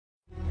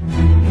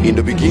In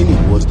the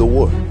beginning was the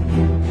Word,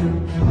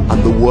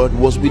 and the Word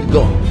was with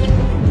God,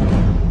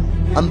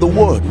 and the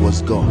Word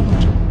was God.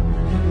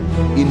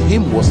 In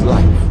him was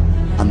life,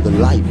 and the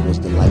life was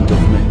the light of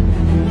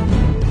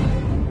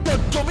men. The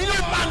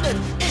dominion mandate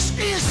is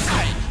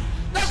inside.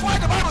 That's why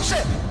the Bible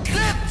says,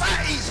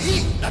 greater is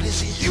he that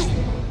is in you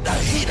than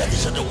he that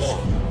is in the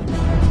world.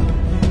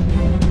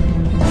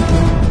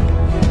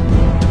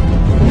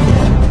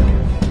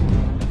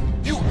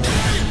 You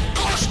carry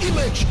God's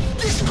image.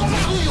 Discover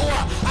who you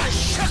are and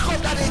shake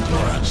off that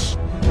ignorance.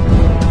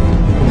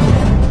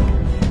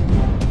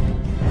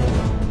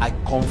 I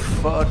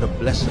confer the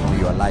blessing on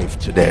your life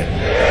today.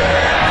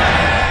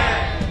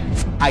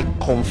 I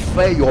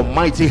confer your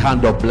mighty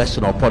hand of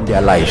blessing upon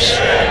their lives.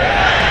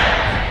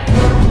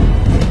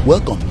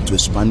 Welcome to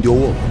Expand Your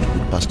World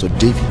with Pastor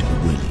David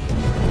Ogbueli.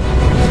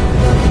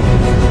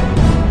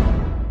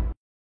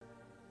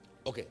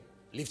 Okay,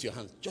 lift your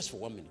hands just for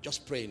 1 minute.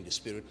 Just pray in the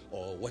spirit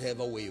or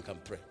whatever way you can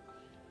pray.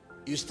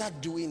 You start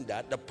doing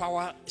that, the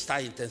power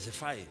starts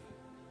intensifying.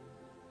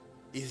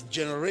 It's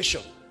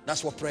generation.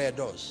 That's what prayer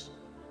does.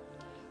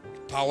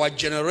 Power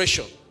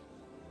generation.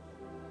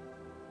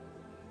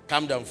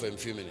 Calm down for a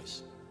few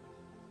minutes.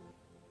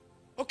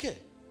 Okay.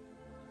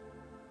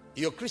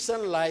 Your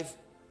Christian life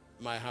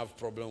might have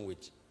problem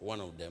with one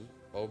of them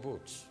or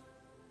both.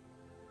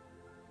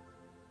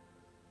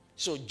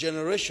 So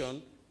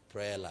generation,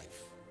 prayer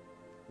life.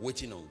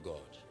 Waiting on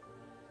God.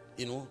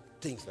 You know,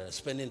 things like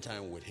spending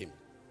time with him.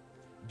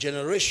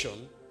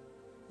 Generation,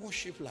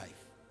 worship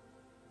life.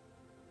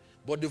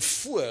 But the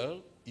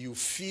fuel you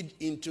feed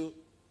into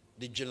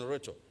the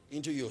generator,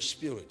 into your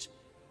spirit,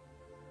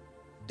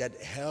 that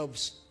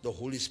helps the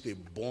Holy Spirit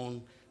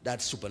burn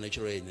that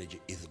supernatural energy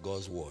is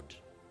God's word.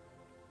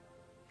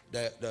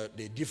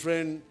 The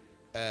different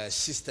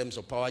systems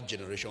of power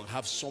generation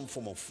have some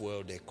form of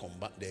fuel they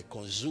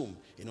consume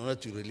in order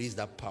to release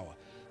that power.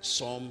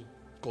 Some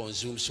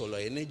consume solar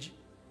energy,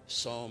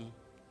 some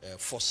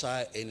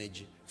fossil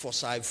energy,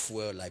 fossil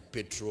fuel like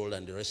petrol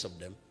and the rest of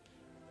them.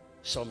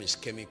 Some is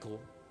chemical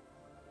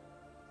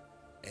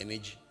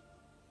energy.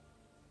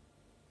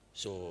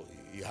 So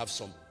you have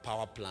some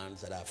power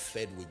plants that are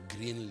fed with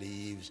green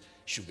leaves,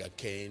 sugar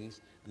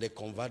canes, and they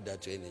convert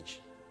that to energy.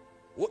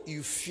 What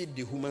you feed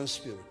the human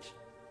spirit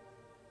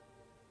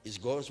is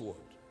God's word.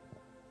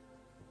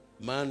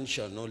 Man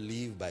shall not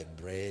live by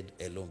bread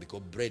alone,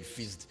 because bread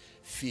feeds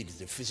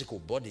the physical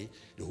body.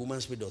 The human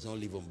spirit does not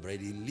live on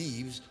bread. It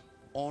lives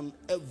on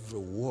every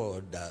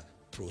word that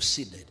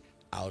proceeded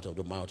out of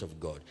the mouth of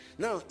God.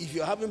 Now, if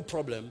you're having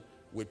problem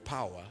with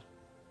power,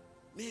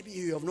 maybe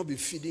you have not been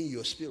feeding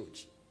your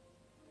spirit.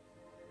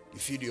 You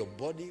feed your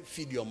body,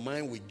 feed your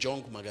mind with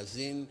junk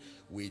magazine,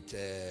 with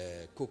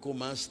Coco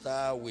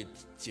Master, with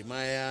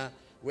Timaya.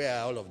 Where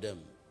are all of them?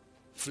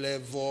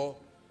 Flavor.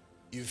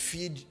 You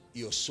feed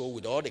your soul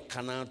with all the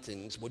carnal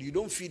things, but you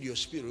don't feed your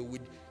spirit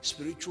with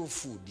spiritual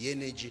food, the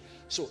energy.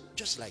 So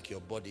just like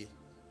your body,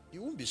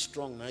 you won't be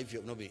strong now if you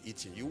have not been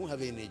eating. You won't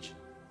have energy.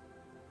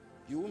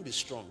 You won't be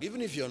strong.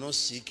 Even if you're not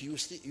sick, you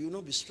will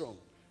not be strong.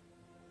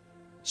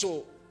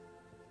 So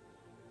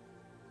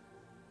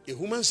a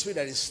human spirit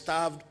that is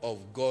starved of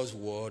God's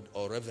word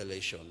or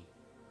revelation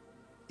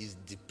is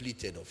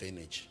depleted of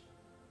energy.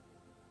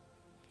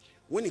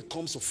 When it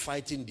comes to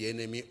fighting the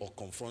enemy or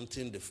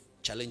confronting the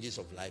challenges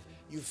of life,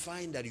 you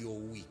find that you're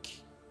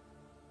weak.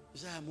 You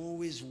say, I'm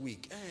always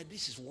weak.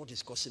 This is what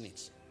is causing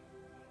it.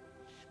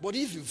 But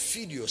if you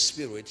feed your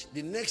spirit,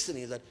 the next thing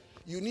is that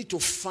you need to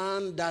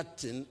fan that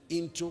thing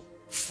into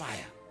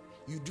fire.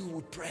 You do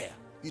with prayer.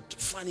 You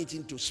fan it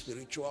into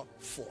spiritual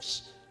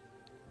force.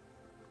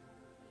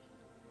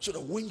 So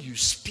that when you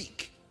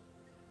speak,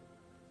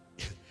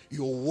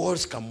 your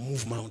words can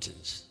move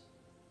mountains.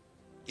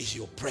 It's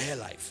your prayer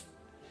life.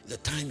 The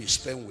time you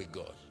spend with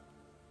God.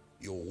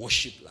 Your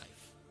worship life.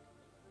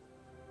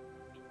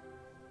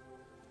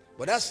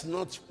 But that's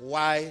not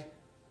why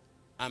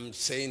I'm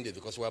saying this,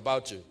 because we're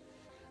about to.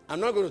 I'm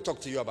not going to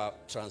talk to you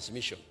about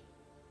transmission.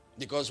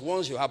 Because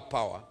once you have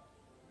power,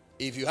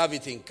 if you have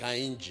it in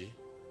Kainji,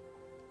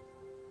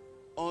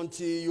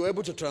 until you're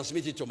able to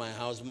transmit it to my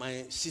house,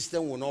 my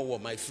system will not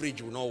work, my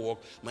fridge will not work,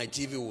 my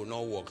TV will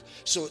not work.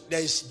 So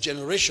there is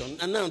generation,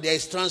 and now there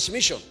is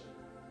transmission.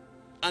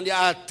 And there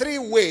are 3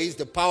 ways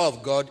the power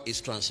of God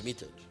is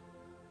transmitted.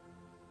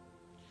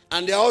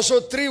 And there are also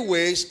 3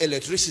 ways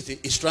electricity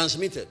is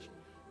transmitted.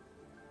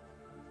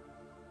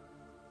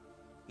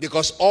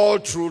 Because all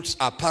truths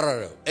are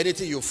parallel.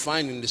 Anything you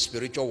find in the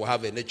spiritual will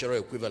have a natural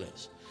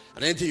equivalence.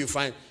 And anything you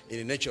find in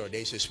the natural,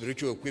 there is a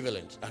spiritual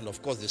equivalent. And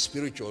of course, the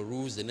spiritual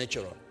rules the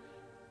natural.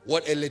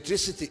 What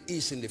electricity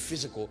is in the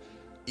physical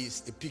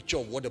is a picture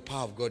of what the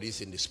power of God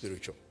is in the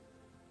spiritual.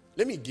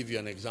 Let me give you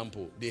an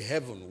example. The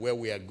heaven where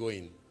we are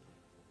going,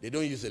 they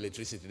don't use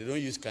electricity. They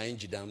don't use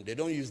Kainji dam. They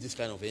don't use this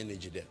kind of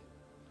energy there.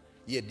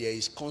 Yet there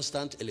is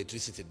constant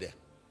electricity there.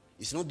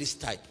 It's not this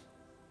type.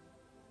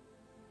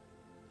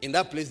 In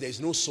that place, there is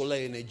no solar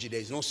energy. There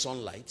is no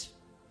sunlight.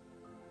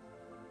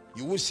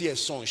 You won't see a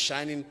sun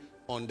shining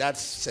on that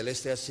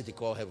celestial city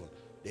called heaven.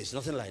 There is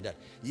nothing like that.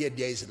 Yet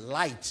there is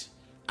light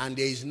And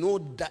there is no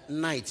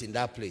night in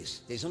that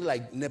place. There's not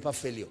like NEPA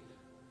failure.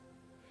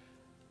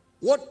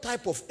 What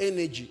type of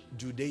energy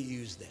do they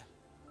use there?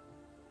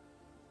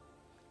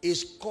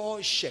 It's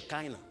called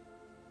Shekinah.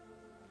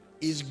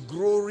 It's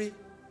glory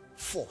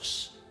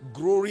force,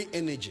 glory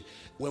energy.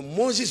 When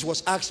Moses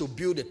was asked to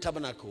build the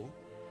tabernacle,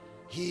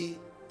 he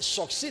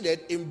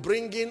succeeded in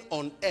bringing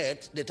on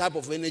earth the type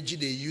of energy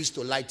they used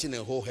to lighten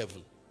a whole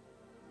heaven.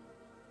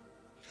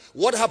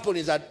 What happened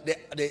is that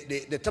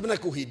the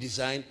tabernacle he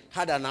designed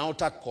had an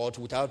outer court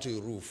without a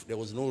roof. There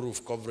was no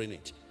roof covering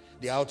it.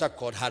 The outer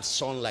court had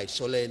sunlight,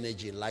 solar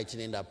energy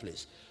lightening that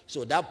place.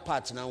 So that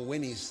part now,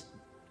 when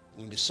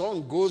the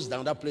sun goes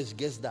down, that place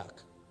gets dark.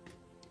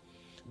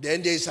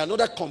 Then there is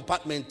another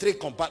compartment, 3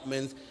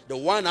 compartments. The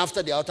one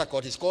after the outer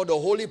court is called the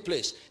holy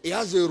place. It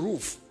has a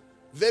roof,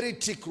 very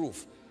thick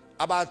roof,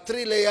 about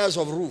 3 layers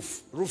of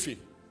roofing.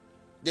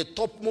 The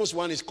topmost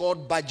one is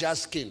called badger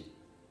skin.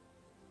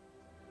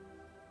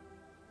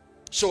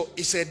 So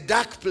it's a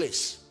dark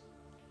place.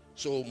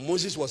 So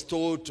Moses was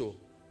told to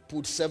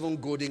put 7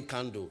 golden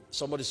candles.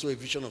 Somebody saw a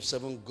vision of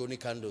 7 golden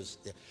candles.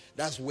 Yeah.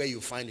 That's where you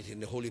find it, in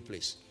the holy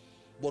place.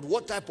 But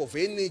what type of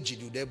energy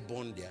do they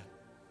burn there?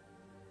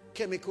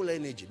 Chemical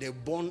energy. They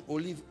burn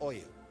olive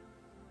oil.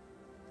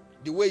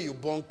 The way you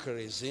burn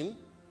kerosene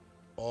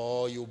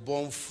or you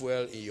burn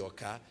fuel in your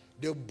car,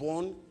 they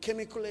burn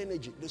chemical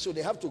energy. So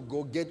they have to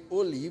go get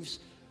olives,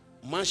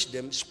 mash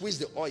them, squeeze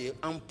the oil,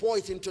 and pour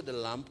it into the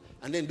lamp,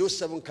 and then those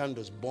 7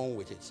 candles burn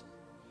with it.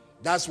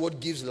 That's what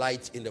gives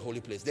light in the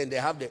holy place. Then they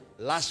have the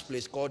last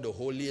place called the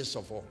holiest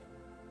of all.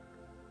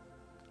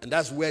 And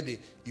that's where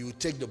you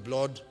take the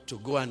blood to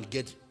go and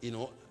get,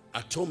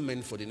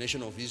 atonement for the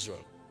nation of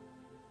Israel.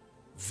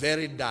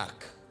 Very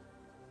dark.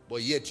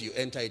 But yet you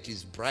enter, it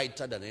is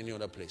brighter than any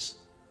other place.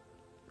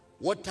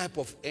 What type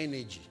of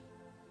energy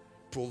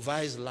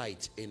provides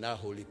light in that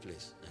holy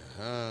place?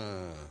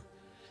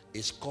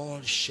 It's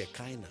called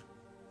Shekinah.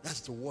 That's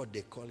the word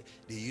they call it.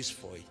 They use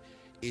for it.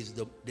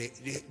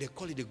 They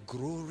call it the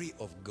glory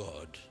of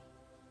God.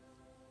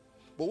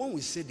 But when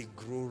we say the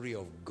glory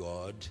of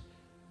God,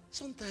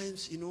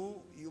 sometimes, you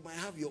might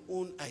have your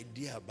own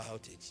idea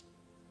about it.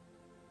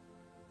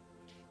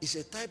 It's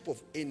a type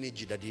of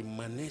energy that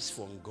emanates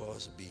from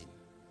God's being.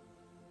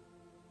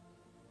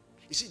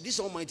 You see, this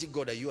almighty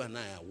God that you and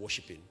I are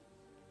worshiping,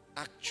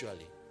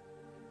 actually,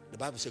 the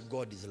Bible says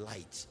God is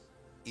light.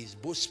 Is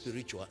both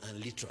spiritual and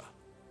literal.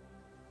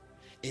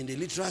 In the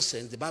literal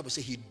sense, the Bible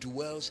says he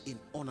dwells in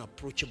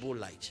unapproachable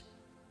light.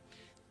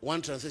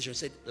 One translation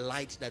said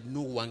light that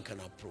no one can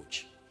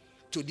approach.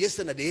 To the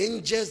extent that the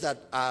angels that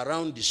are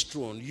around this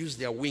throne use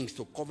their wings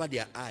to cover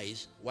their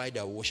eyes while they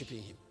are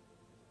worshiping him.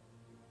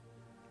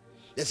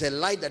 There's a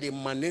light that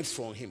emanates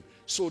from him.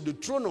 So the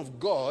throne of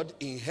God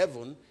in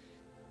heaven,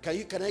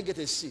 can I get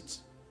a seat?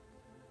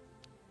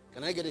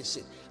 Can I get a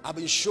seat? I've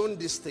been shown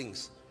these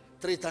things.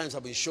 3 times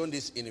I've been shown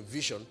this in a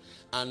vision,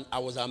 and I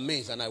was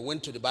amazed, and I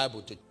went to the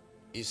Bible.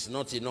 It's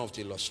not enough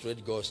to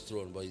illustrate God's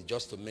throne, but it's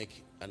just to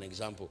make an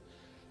example.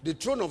 The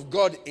throne of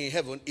God in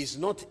heaven is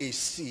not a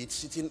seat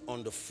sitting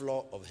on the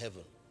floor of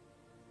heaven.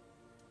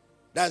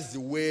 That's the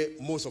way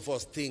most of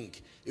us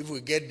think. If we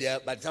get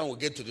there, by the time we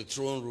get to the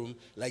throne room,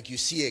 like you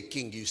see a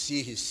king, you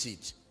see his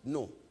seat.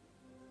 No.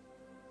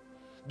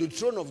 The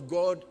throne of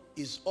God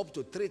is up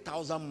to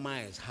 3,000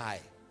 miles high.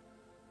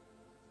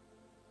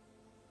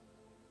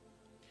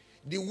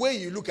 The way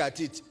you look at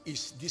it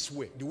is this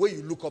way. The way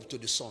you look up to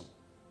the sun.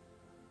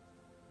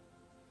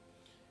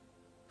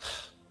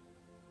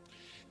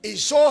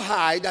 It's so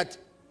high that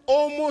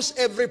almost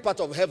every part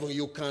of heaven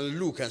you can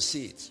look and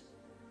see it.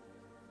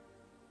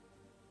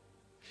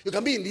 You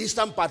can be in the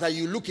eastern part and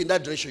you look in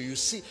that direction. You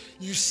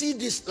see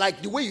this,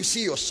 like the way you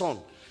see your sun,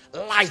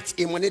 light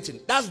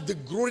emanating. That's the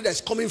glory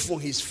that's coming from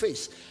his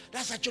face.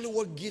 That's actually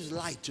what gives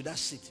light to that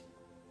city.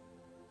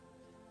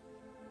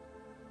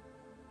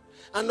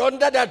 And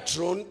under that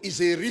throne is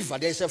a river.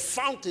 There's a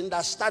fountain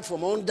that starts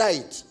from under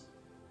it.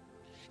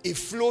 It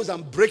flows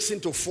and breaks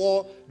into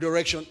 4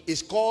 directions.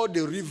 It's called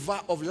the river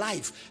of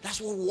life.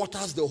 That's what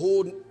waters the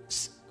whole,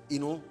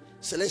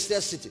 celestial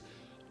city.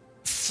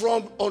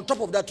 From on top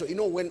of that,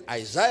 when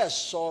Isaiah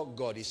saw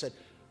God, he said,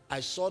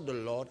 I saw the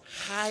Lord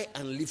high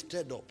and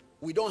lifted up.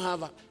 We don't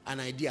have an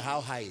idea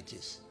how high it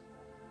is.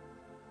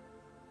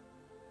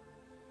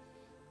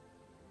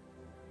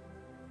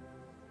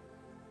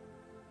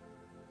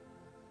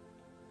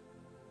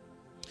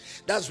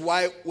 That's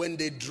why when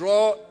they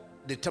draw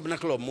the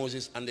tabernacle of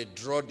Moses and they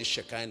draw the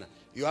Shekinah,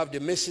 you have the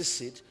mercy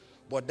seat,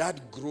 but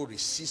that glory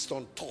sits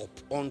on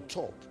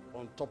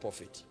top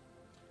of it.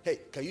 Hey,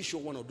 can you show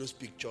one of those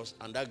pictures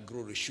and that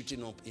glory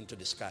shooting up into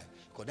the sky?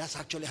 Because that's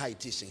actually how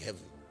it is in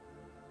heaven.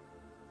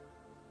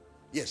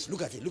 Yes,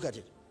 look at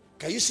it.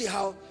 Can you see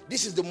how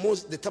this is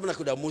the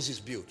tabernacle that Moses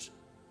built?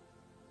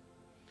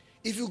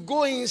 If you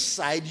go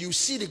inside, you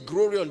see the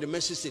glory on the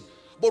mercy seat.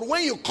 But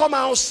when you come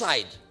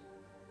outside,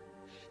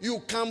 you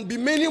can be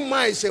many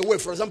miles away.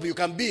 For example, you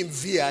can be in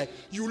VI.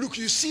 You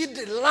see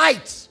the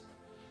light.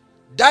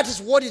 That is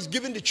what is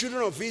giving the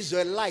children of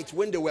Israel light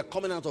when they were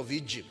coming out of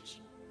Egypt.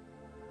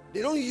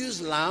 They don't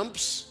use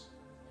lamps.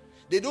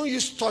 They don't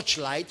use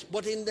torchlight,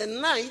 but in the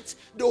night,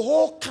 the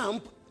whole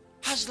camp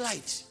has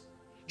light.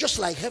 Just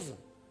like heaven.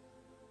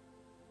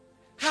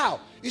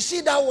 How? You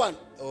see that one?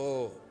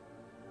 Oh.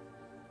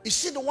 You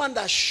see the one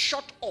that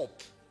shut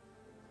up?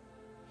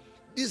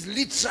 This is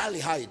literally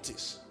how it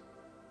is.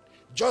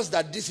 Just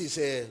that this is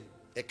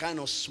a kind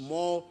of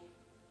small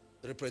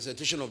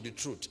representation of the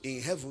truth.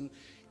 In heaven,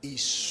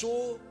 is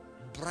so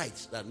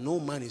bright that no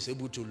man is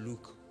able to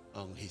look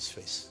on his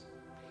face.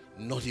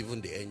 Not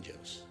even the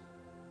angels.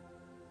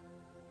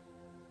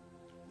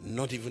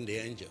 Not even the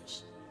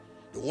angels.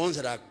 The ones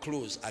that are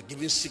close are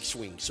given 6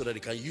 wings so that they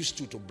can use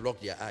 2 to block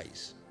their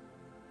eyes.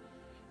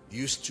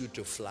 Use 2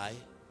 to fly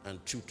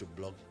and 2 to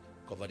block,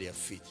 cover their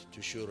feet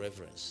to show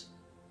reverence.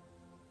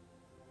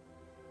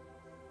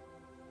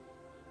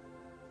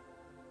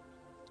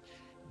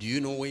 Do you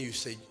know when you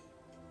say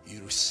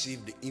you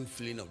receive the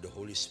infilling of the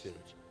Holy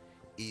Spirit?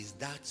 Is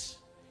that,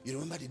 you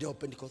remember the day of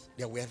Pentecost?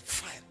 There were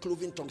fire,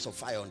 cloven tongues of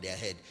fire on their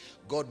head.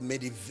 God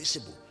made it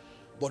visible.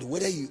 But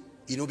whether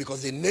you know,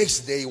 because the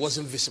next day it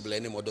wasn't visible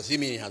anymore, does it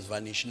mean it has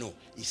vanished? No.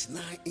 It's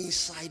now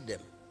inside them.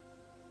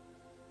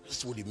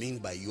 That's what it means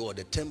by you are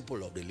the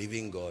temple of the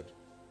living God.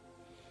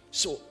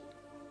 So,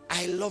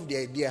 I love the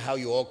idea how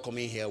you all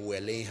coming here, we're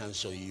laying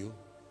hands on you.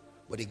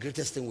 But the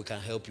greatest thing we can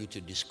help you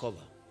to discover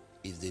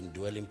is the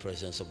indwelling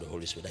presence of the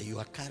Holy Spirit, that you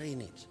are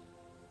carrying it.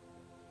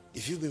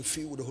 If you've been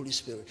filled with the Holy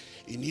Spirit,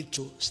 you need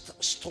to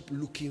stop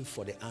looking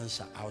for the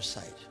answer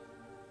outside.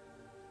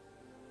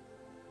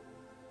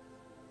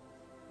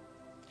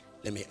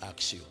 Let me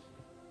ask you.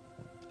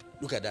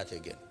 Look at that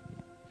again.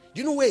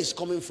 Do you know where it's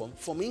coming from?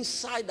 From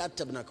inside that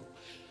tabernacle.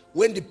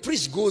 When the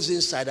priest goes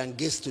inside and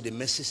gets to the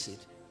mercy seat,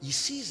 he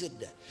sees it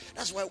there.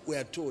 That's why we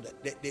are told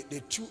that the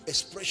two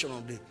expressions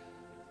of the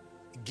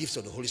gifts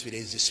of the Holy Spirit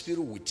is the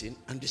Spirit within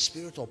and the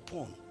Spirit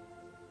upon.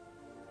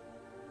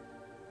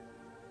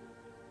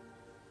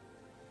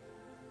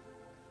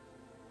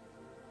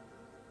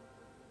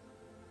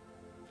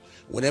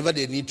 Whenever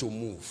they need to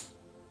move,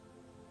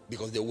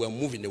 because they were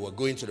moving, they were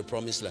going to the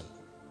promised land.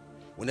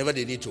 Whenever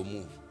they need to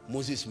move,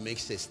 Moses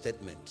makes a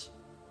statement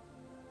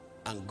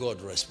and God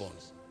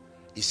responds.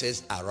 He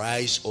says,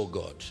 "Arise, O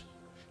God,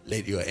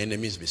 let your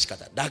enemies be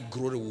scattered." That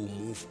glory will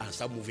move and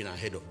start moving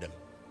ahead of them.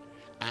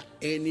 And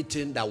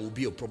anything that will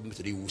be a problem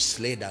to them, he will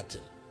slay that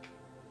thing.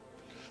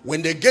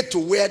 When they get to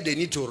where they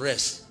need to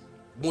rest,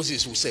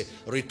 Moses will say,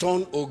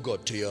 "Return, O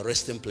God, to your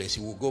resting place."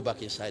 He will go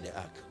back inside the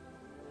ark.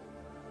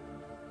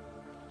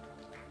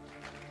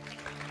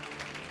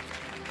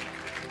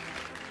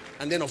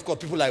 And then, of course,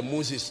 people like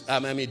Moses,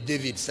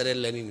 David started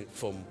learning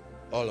from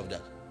all of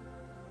that.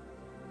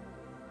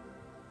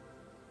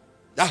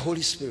 That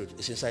Holy Spirit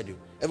is inside you.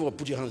 Everyone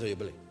put your hands on your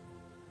belly.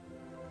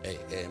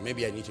 Hey,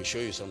 maybe I need to show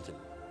you something.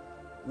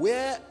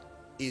 Where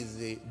is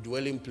the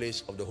dwelling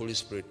place of the Holy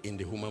Spirit in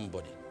the human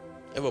body?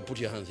 Everyone put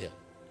your hands here.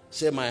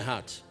 Say, my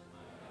heart.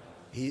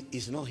 He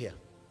is not here.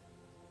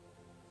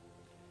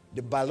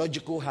 The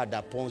biological heart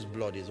that pumps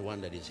blood is the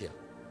one that is here.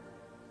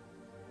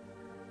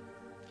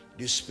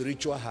 The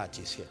spiritual heart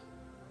is here.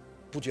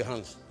 Put your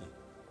hands.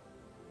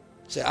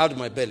 Say, out of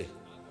my belly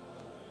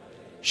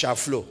shall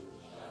flow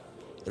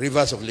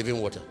rivers of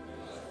living water.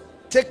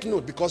 Take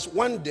note, because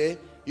one day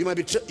you might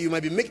be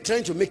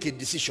trying to make a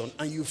decision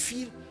and you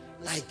feel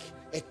like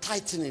a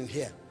tightening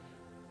here.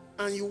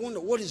 And you wonder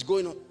what is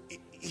going on.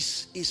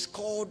 It's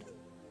called,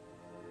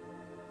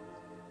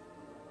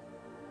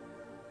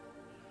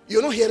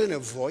 you're not hearing a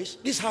voice.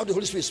 This is how the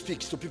Holy Spirit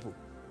speaks to people.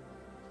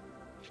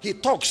 He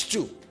talks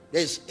too.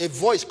 There's a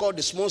voice called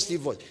the small still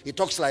voice. He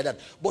talks like that.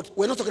 But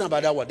we're not talking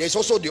about that one. There's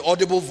also the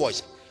audible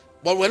voice.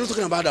 But we're not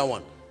talking about that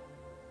one.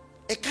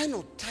 A kind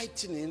of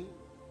tightening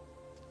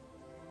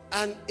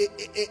and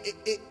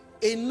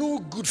a no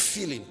good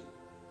feeling.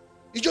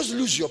 You just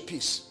lose your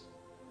peace.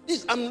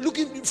 I'm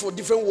looking for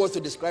different words to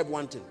describe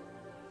one thing.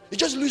 You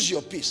just lose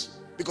your peace.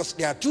 Because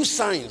there are 2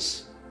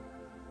 signs.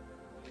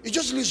 You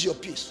just lose your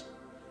peace.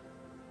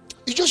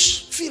 You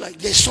just feel like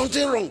there's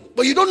something wrong.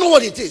 But you don't know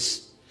what it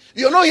is.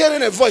 You're not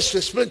hearing a voice to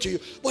explain to you.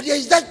 But there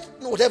is that,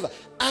 whatever.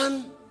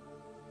 And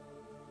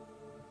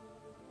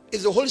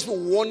it's the Holy Spirit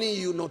warning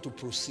you not to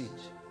proceed.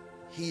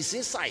 He's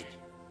inside.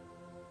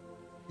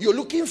 You're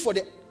looking for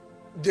the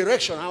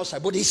direction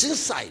outside, but he's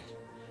inside.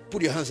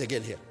 Put your hands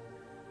again here.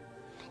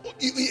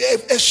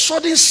 A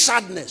sudden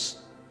sadness.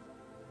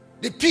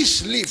 The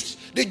peace leaves.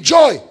 The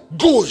joy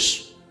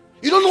goes.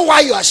 You don't know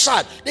why you are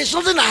sad. There's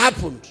something that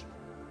happened.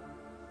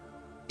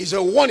 It's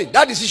a warning.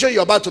 That decision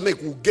you're about to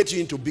make will get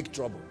you into big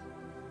trouble.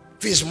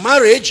 If it's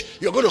marriage,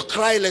 you're going to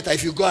cry later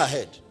if you go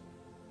ahead.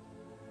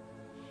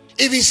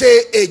 If it's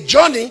a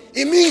journey,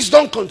 it means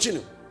don't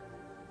continue.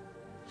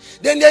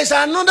 Then there's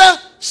another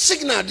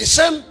signal, the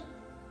same.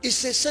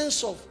 It's a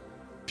sense of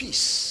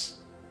peace.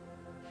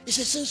 It's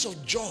a sense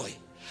of joy.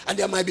 And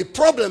there might be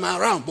problem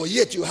around, but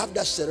yet you have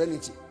that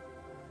serenity.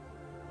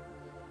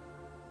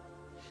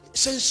 A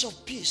sense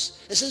of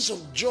peace, a sense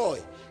of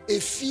joy, a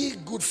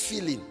feel-good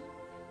feeling.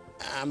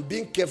 I'm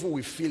being careful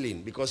with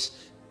feeling because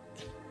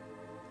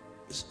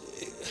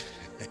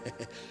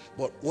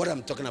but what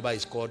I'm talking about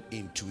is called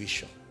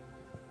intuition.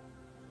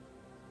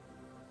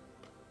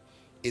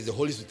 Is the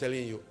Holy Spirit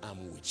telling you,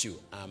 I'm with you.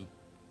 I'm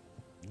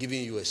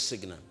giving you a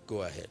signal.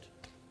 Go ahead.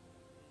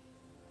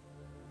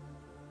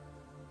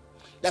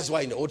 That's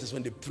why in the Old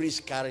Testament, the priests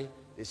carry,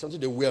 there's something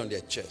they wear on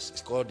their chest.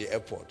 It's called the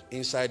ephod.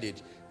 Inside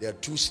it, there are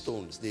 2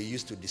 stones they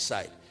used to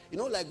decide. You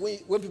know, like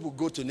when people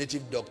go to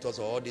native doctors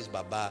or all these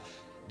baba,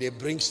 they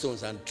bring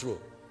stones and throw.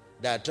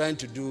 They are trying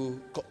to do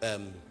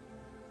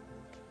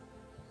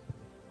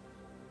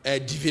a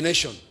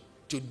divination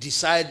to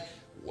decide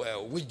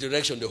which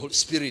direction the Holy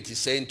Spirit is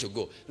saying to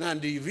go. Now,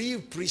 the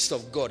real priests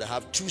of God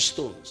have 2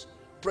 stones,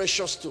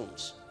 precious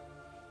stones.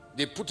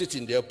 They put it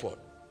in their pot.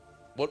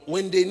 But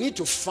when they need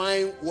to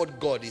find what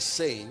God is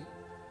saying,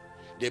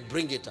 they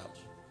bring it out.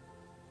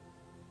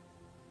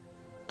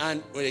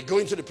 And when they go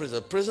into the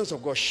presence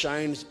of God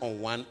shines on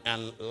one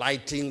and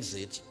lightens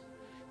it.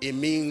 It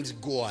means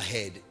go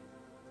ahead.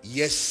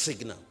 Yes,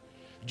 signal.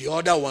 The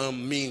other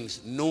one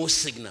means no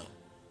signal.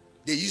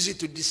 They use it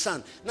to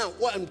discern. Now,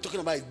 what I'm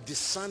talking about is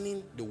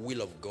discerning the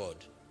will of God.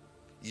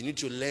 You need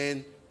to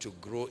learn to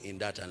grow in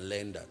that and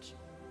learn that.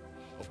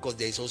 Of course,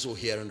 there is also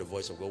hearing the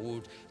voice of God.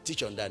 We'll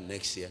teach on that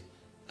next year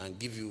and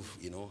give you,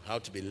 how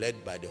to be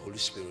led by the Holy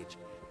Spirit.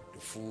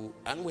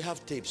 And we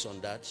have tapes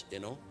on that,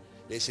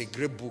 There's a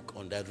great book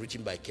on that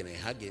written by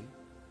Kenneth Hagin,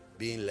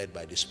 Being Led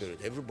by the Spirit.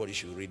 Everybody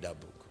should read that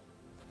book.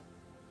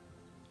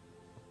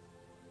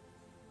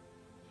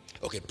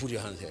 Okay, put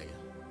your hands here again.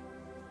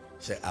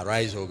 Say,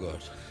 arise, O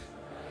God.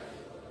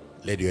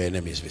 Let your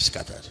enemies be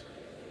scattered.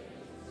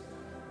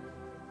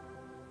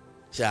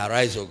 Say,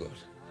 arise, O God.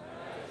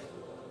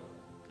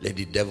 Let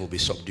the devil be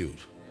subdued.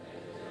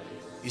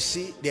 You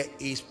see, there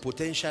is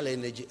potential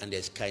energy and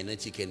there's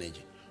kinetic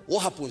energy.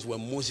 What happens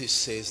when Moses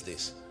says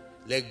this?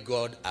 Let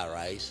God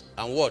arise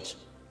and what?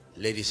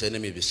 Let his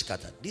enemies be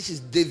scattered. This is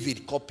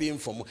David copying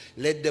from,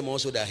 let them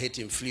also that hate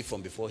him flee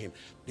from before him.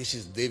 This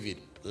is David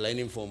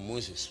learning from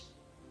Moses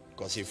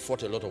because he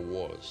fought a lot of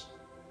wars.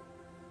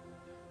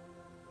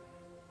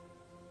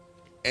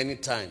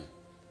 Anytime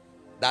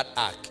that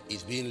ark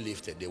is being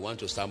lifted, they want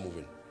to start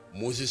moving.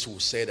 Moses will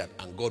say that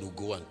and God will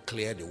go and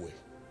clear the way.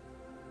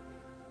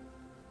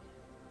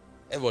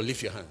 Everyone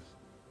lift your hand.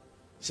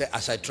 Say,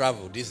 as I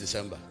travel this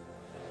December,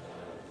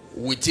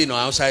 within or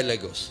outside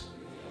Lagos,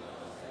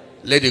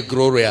 let the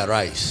glory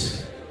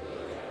arise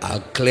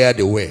and clear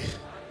the way.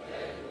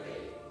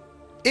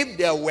 If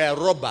there were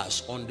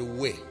robbers on the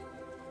way,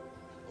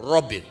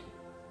 robbing,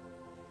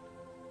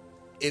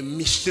 a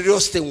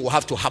mysterious thing will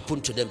have to happen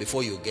to them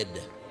before you get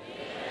there.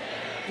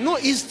 No,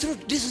 it's true.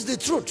 This is the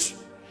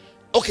truth.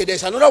 Okay,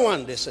 there's another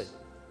one. They say,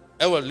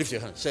 everyone lift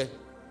your hand. Say,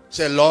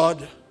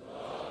 Lord,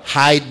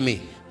 hide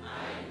me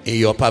in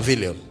your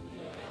pavilion.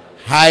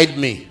 Hide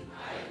me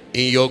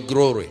in your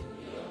glory.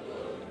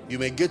 You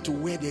may get to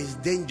where there is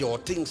danger or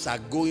things are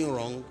going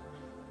wrong.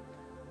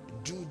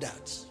 Do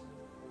that.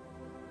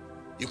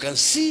 You can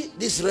see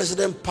this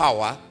resident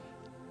power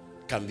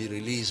can be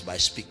released by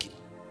speaking.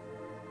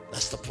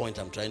 That's the point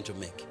I'm trying to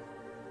make.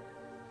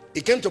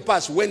 It came to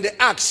pass when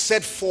the ark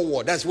set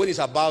forward, that's when it's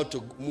about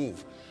to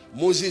move.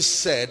 Moses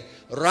said,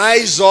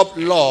 rise up,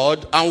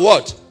 Lord, and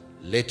what?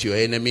 Let your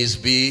enemies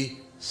be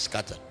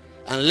scattered.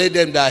 And let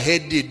them that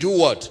hate thee do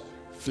what?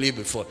 Flee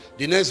before.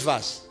 The next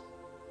verse.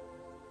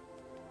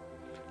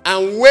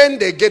 And when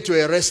they get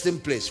to a resting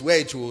place where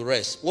it will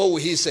rest, what will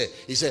he say?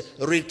 He said,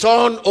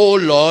 return, O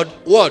Lord,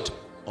 what?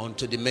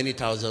 Unto the many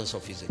thousands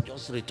of Israel.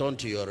 Just return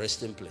to your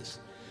resting place.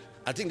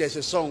 I think there's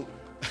a song.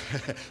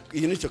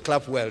 You need to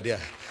clap well there.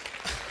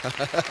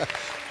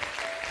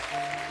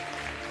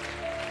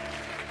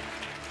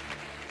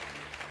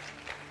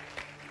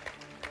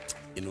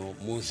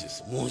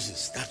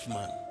 Moses,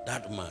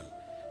 that man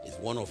is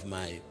one of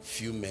my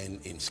few men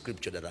in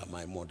scripture that are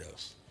my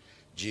models.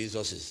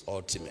 Jesus is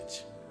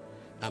ultimate.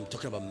 I'm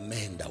talking about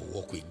men that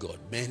walk with God,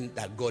 men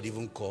that God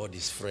even called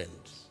his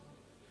friends,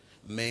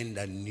 men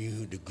that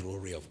knew the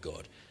glory of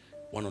God.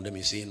 One of them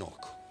is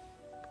Enoch.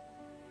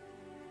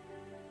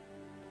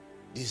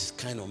 This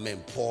kind of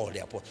men, Paul the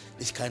apostle,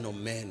 this kind of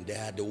men, they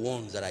are the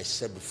ones that I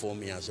set before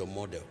me as a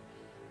model.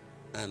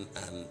 And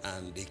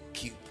they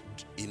keep,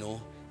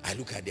 I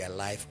look at their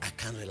life, I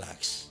can't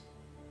relax.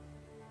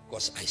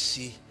 Because I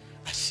see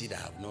that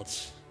I have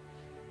not.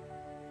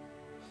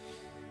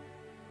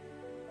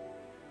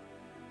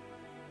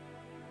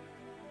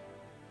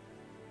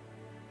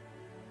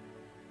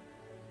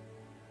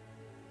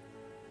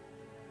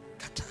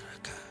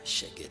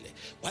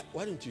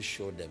 Why don't you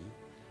show them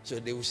so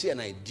they will see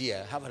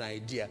have an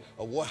idea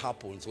of what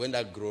happens when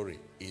that glory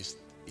is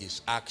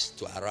asked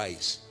to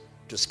arise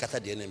to scatter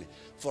the enemy.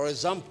 For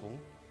example,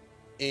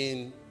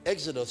 in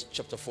Exodus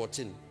chapter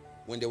 14,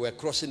 when they were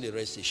crossing the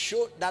Red Sea,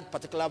 showed that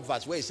particular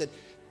verse where he said,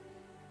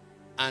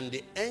 and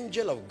the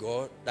angel of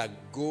God that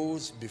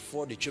goes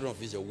before the children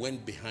of Israel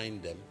went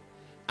behind them,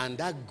 and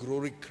that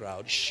glory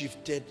crowd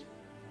shifted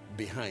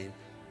behind,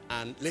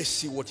 and let's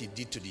see what he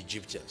did to the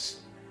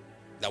Egyptians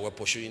that were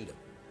pursuing them.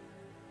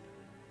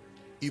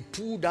 He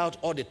pulled out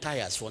all the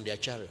tires from their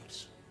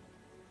chariots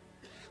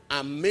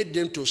and made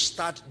them to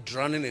start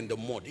drowning in the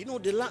mud. You know,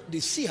 the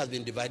sea has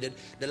been divided.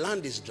 The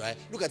land is dry.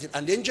 Look at it.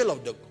 And the angel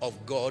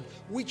of God,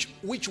 which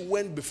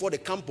went before the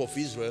camp of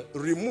Israel,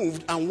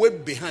 removed and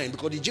went behind,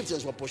 because the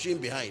Egyptians were pushing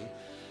behind.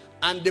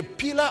 And the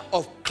pillar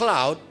of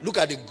cloud, look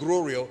at the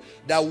glory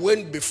that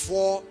went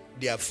before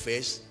their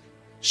face,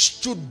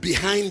 stood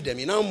behind them.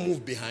 He now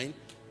moved behind.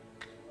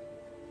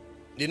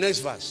 The next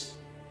verse.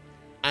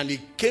 And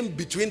he came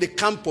between the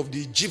camp of the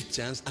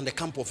Egyptians and the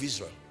camp of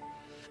Israel.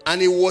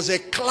 And it was a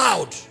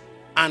cloud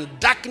and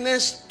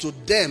darkness to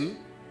them,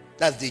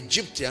 that's the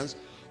Egyptians,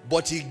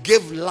 but he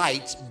gave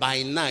light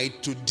by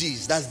night to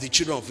these, that's the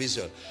children of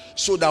Israel,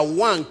 so that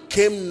one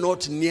came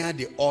not near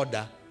the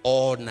other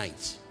all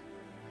night.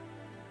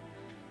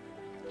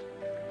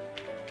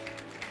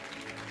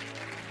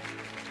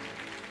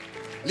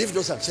 Lift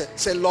those up.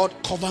 Say, Lord,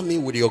 cover me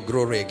with your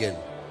glory again.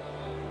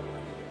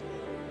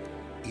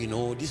 You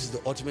know, this is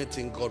the ultimate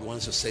thing God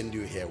wants to send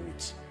you here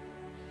with.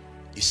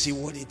 You see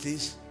what it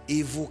is?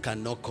 Evil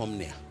cannot come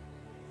near.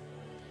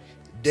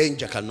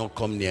 Danger cannot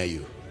come near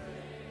you.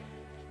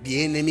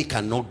 The enemy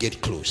cannot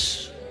get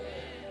close.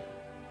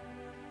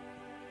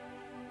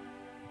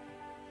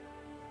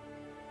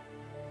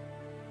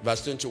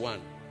 Verse 21.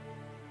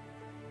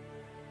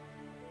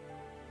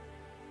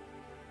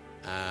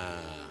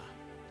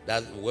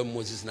 That's when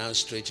Moses now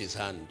stretched his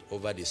hand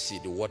over the sea.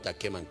 The water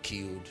came and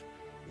killed,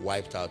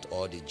 wiped out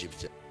all the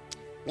Egyptians.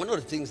 One of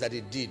the things that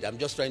he did, I'm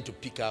just trying to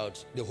pick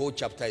out, the whole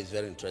chapter is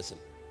very interesting.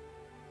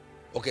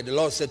 Okay, the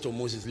Lord said to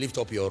Moses, lift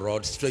up your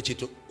rod, stretch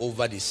it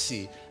over the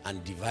sea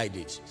and divide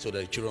it, so that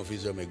the children of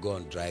Israel may go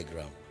on dry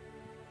ground.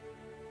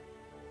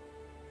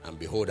 And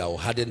behold, I will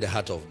harden the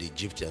heart of the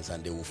Egyptians,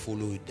 and they will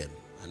follow them.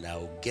 And I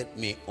will get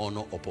me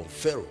honor upon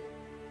Pharaoh,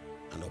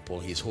 and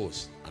upon his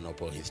hosts, and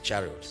upon his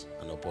chariots,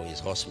 and upon his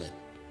horsemen.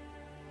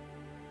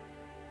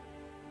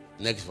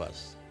 Next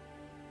verse.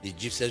 The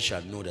Egyptians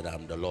shall know that I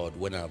am the Lord,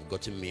 when I have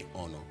gotten me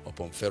honor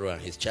upon Pharaoh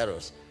and his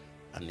chariots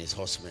and his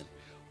horsemen.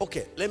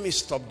 Okay, let me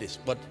stop this.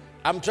 But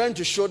I'm trying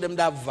to show them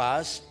that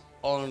verse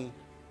on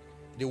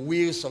the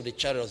wheels of the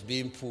chariots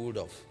being pulled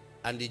off.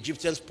 And the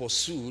Egyptians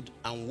pursued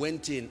and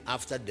went in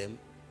after them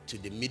to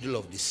the middle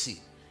of the sea.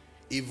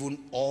 Even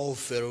all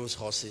Pharaoh's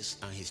horses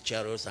and his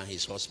chariots and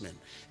his horsemen.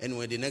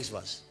 Anyway, the next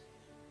verse.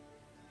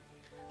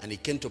 And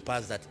it came to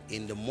pass that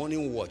in the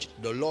morning watch,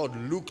 the Lord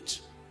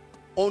looked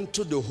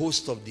unto the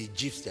host of the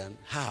Egyptians.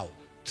 How?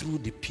 Through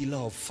the pillar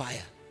of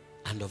fire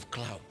and of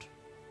cloud.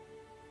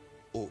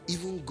 Oh,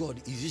 even God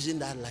is using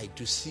that light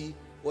to see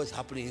what's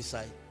happening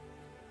inside.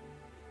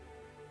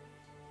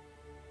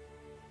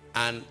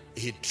 And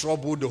he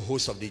troubled the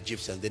host of the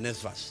Egyptians. The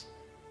next verse.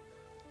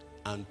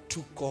 And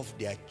took off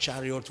their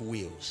chariot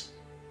wheels,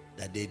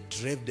 that they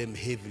drave them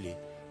heavily,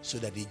 so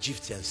that the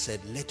Egyptians said,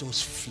 let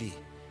us flee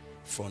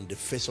from the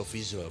face of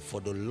Israel,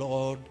 for the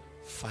Lord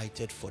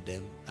fighteth for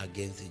them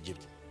against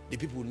Egypt. The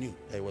people knew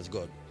that it was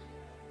God.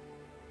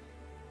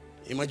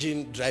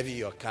 Imagine driving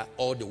your car,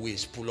 all the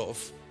wheels pull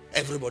off,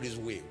 everybody's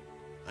wheel,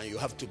 and you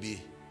have to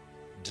be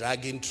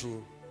dragging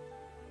through.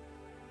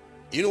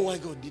 You know why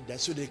God did that?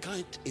 So they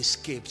can't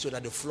escape, so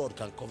that the flood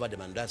can cover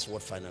them, and that's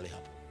what finally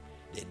happened.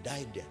 They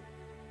died there.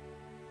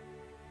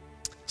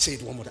 Say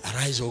it one more time.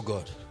 Arise, O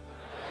God.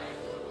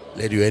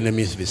 Let your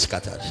enemies be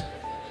scattered.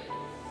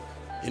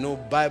 You know,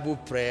 Bible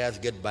prayers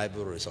get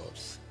Bible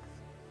results.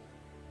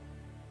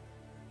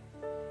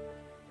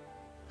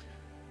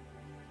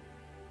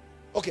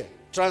 Okay,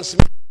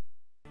 transmission.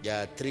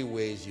 There are three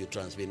ways you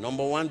transmit.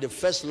 Number one, the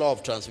first law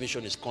of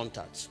transmission is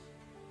contact.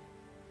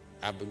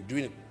 I've been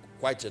doing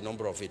quite a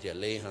number of it here,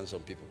 laying hands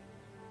on people.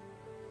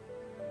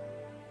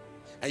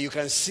 And you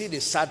can see the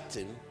sad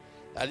thing,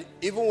 that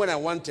even when I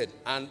wanted,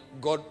 and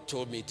God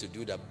told me to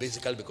do that,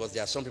 basically because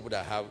there are some people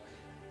that have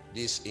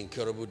this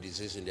incurable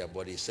disease in their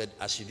body. He said,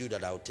 as you do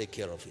that, I'll take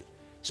care of it.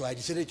 So I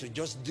decided to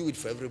just do it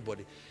for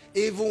everybody.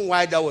 Even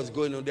while that was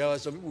going on, there were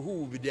some people who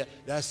will be there,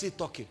 they are still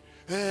talking.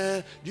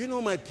 Do you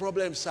know my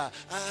problem, sir?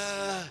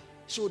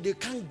 So they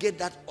can't get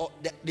that, or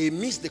they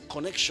miss the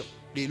connection.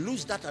 They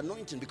lose that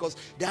anointing because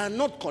they are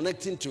not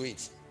connecting to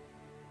it.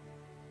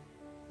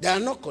 They are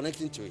not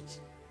connecting to it.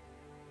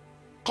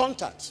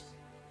 Contact.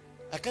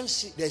 I can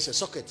see there's a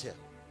socket here.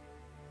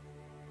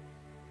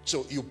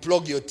 So you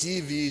plug your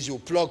TVs, you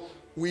plug.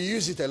 We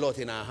use it a lot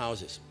in our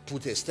houses.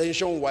 Put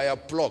extension wire,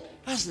 plug.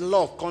 That's the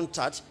law of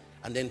contact,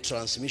 and then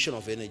transmission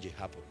of energy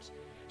happens.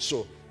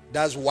 So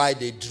that's why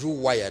they drew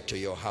wire to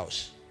your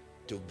house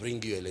to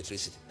bring you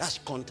electricity. That's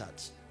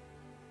contact.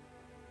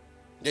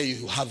 Then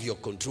you have your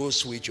control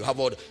switch. You have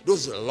all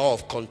those are the law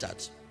of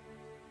contact.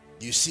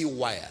 You see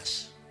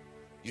wires.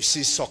 You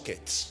see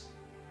sockets.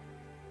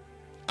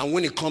 And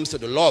when it comes to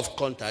the law of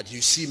contact,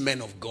 you see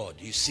men of God.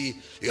 You see,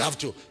 you have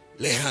to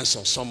lay hands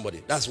on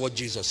somebody. That's what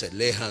Jesus said.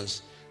 Lay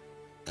hands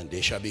and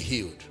they shall be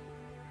healed.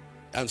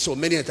 And so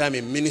many a time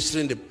in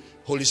ministering the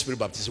Holy Spirit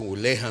baptism, we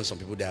lay hands on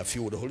people, they are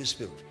filled with the Holy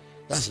Spirit.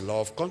 That's the law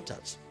of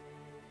contact.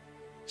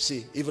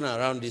 See, even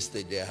around this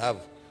stage, they have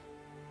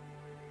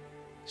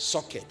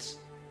sockets.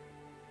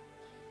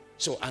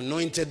 So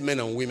anointed men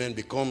and women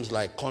becomes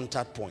like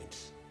contact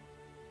points.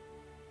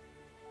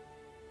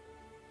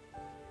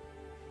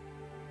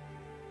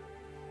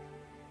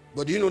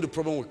 But do you know the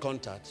problem with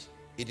contact?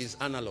 It is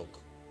analog.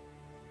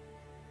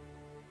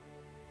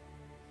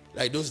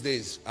 Like those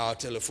days, our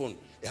telephone,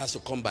 it has to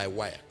come by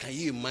wire. Can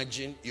you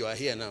imagine? You are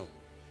here now.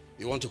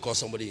 You want to call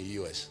somebody in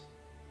the US.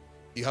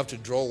 You have to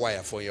draw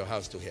wire from your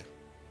house to here.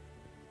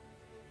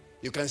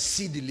 You can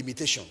see the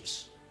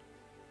limitations.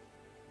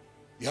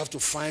 You have to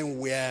find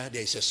where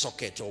there is a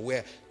socket or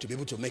where to be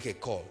able to make a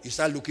call. You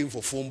start looking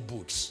for phone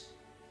booths.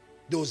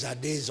 Those are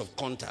days of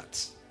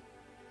contacts.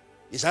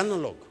 It's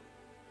analog.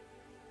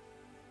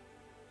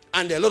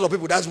 And a lot of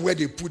people, that's where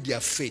they put their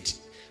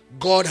faith.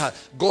 God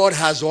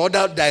has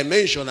other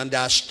dimension and they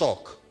are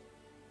stuck.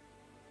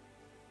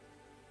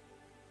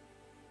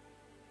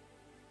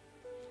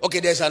 Okay,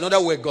 there's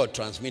another way God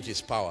transmits his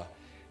power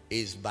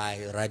is by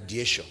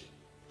radiation.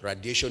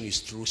 Radiation is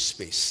through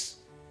space.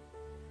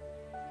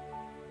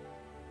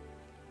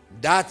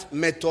 That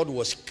method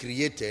was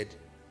created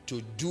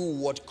to do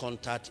what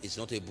contact is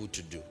not able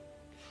to do.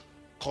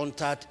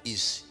 Contact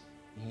is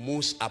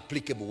most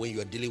applicable when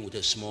you are dealing with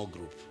a small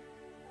group.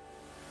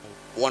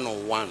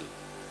 One-on-one,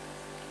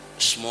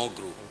 small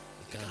group.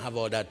 You can have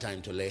all that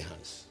time to lay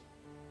hands.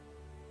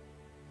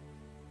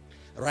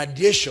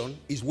 Radiation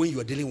is when you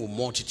are dealing with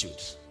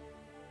multitudes.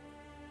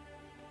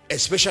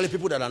 Especially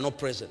people that are not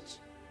present.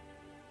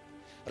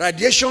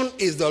 Radiation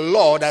is the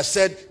law that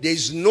said there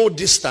is no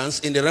distance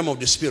in the realm of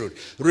the spirit.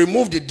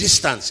 Remove the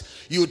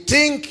distance. You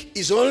think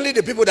it's only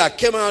the people that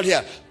came out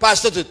here,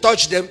 pastor, to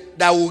touch them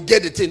that will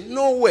get the thing.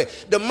 No way.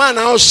 The man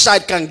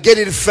outside can get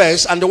it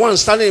first, and the one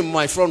standing in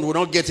my front will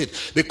not get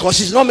it because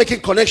he's not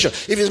making connection.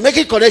 If he's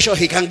making connection,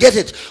 he can get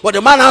it. But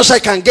the man outside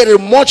can get it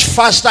much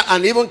faster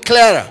and even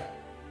clearer.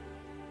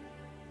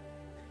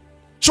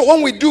 So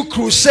when we do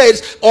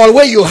crusades or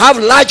when you have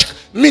large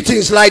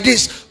meetings like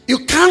this,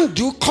 you can't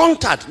do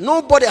contact.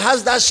 Nobody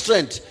has that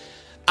strength.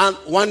 And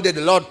one day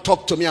the Lord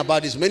talked to me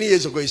about this many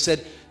years ago. He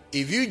said,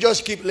 if you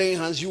just keep laying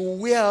hands, you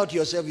wear out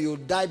yourself. You will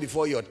die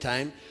before your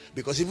time.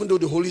 Because even though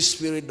the Holy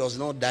Spirit does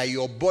not die,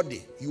 your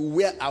body, you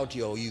wear out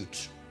your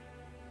youth.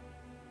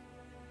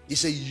 He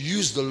said,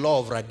 use the law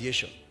of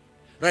radiation.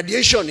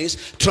 Radiation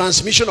is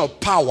transmission of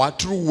power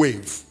through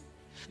wave.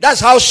 That's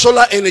how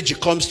solar energy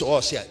comes to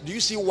us here. Do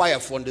you see wire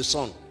from the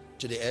sun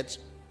to the earth?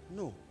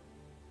 No.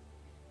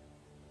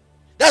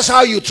 That's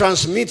how you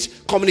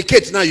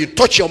communicate now. You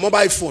touch your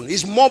mobile phone.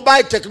 It's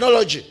mobile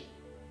technology.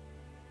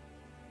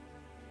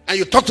 And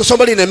you talk to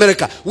somebody in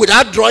America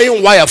without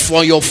drawing wire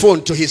from your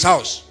phone to his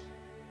house.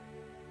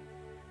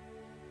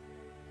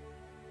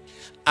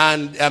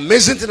 And the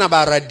amazing thing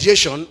about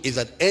radiation is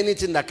that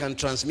anything that can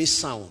transmit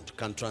sound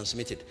can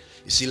transmit it.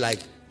 You see,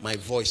 like my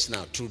voice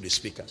now through the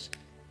speakers.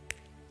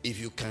 If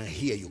you can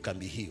hear, you can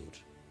be healed.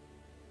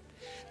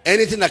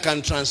 Anything that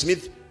can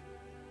transmit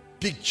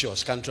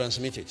pictures can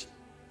transmit it.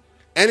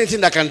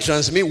 Anything that can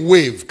transmit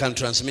wave can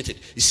transmit it.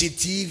 You see,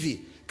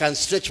 TV can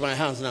stretch my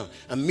hands now,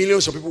 and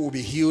millions of people will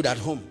be healed at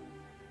home.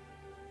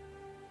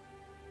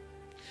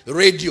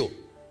 Radio,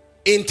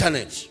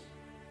 internet,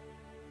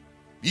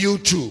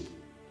 YouTube,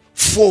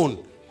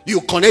 phone.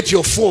 You connect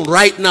your phone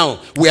right now.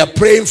 We are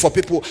praying for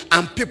people,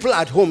 and people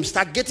at home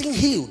start getting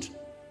healed.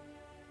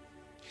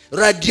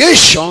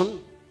 Radiation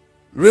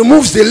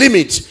removes the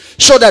limit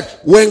so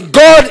that when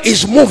God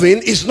is moving,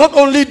 it's not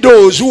only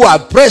those who are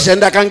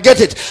present that can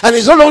get it, and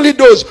it's not only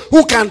those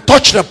who can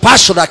touch the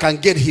pastor that can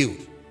get healed.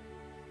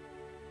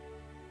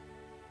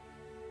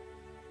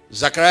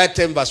 Zechariah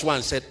 10 verse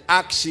 1 said,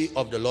 ask ye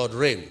of the Lord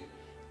rain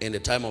in the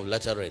time of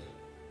latter rain.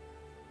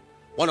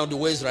 One of the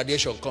ways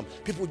radiation comes,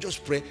 people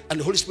just pray and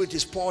the Holy Spirit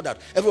is poured out.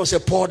 Everyone say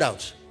poured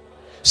out.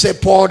 Say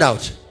poured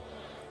out.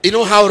 You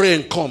know how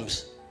rain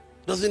comes?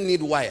 Doesn't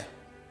need wire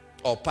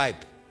or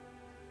pipe.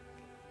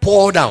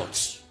 Poured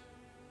out.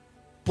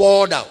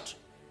 Poured out.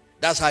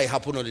 That's how it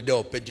happened on the day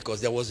of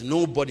Pentecost. There was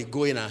nobody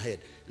going ahead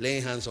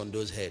laying hands on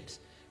those heads.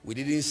 We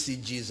didn't see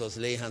Jesus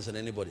laying hands on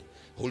anybody.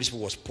 The Holy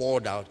Spirit was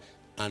poured out,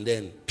 and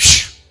then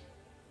phew.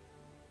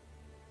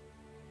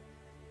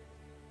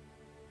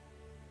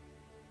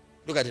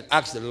 Look at it.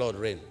 Ask the Lord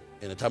rain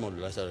in the time of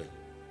the latter rain.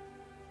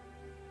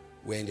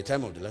 We're in the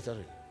time of the latter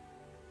rain.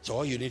 So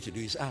all you need to do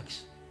is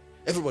ask.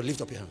 Everybody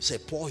lift up your hand. Say,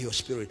 pour your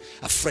spirit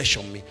afresh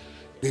on me.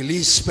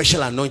 Release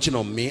special anointing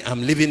on me.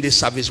 I'm leaving this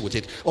service with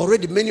it.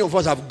 Already many of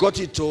us have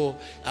got it.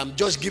 I'm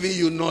just giving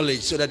you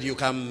knowledge so that you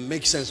can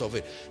make sense of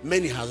it.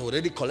 Many have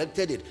already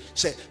collected it.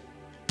 Say,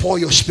 pour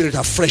your spirit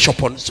afresh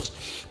upon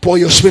us. Pour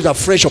your spirit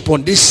afresh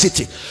upon this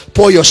city.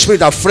 Pour your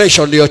spirit afresh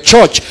on your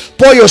church.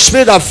 Pour your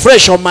spirit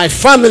afresh on my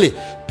family.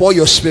 Pour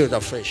your spirit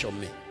afresh on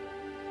me.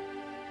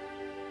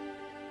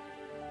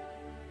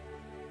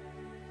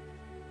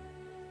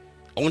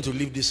 I want to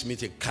leave this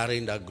meeting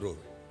carrying that glory.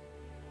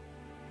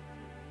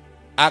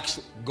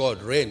 Ask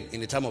God rain in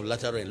the time of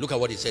latter rain. Look at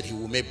what he said. He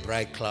will make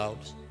bright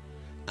clouds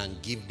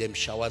and give them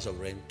showers of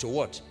rain. To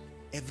what?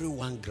 Every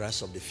one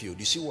grass of the field.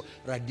 You see what?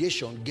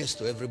 Radiation gets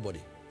to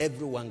everybody.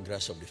 Every one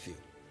grass of the field.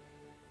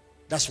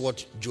 That's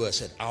what Joel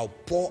said. I'll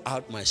pour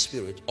out my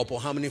spirit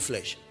upon how many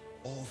flesh?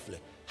 All flesh.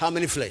 How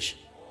many flesh?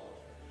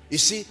 You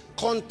see,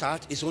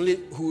 contact is only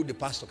who the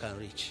pastor can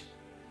reach.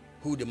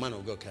 Who the man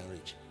of God can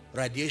reach.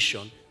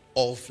 Radiation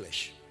all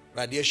flesh.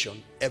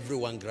 Radiation,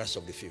 everyone grass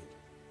of the field.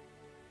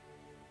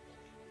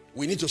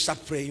 We need to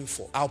start praying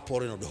for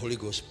outpouring of the Holy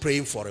Ghost,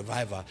 praying for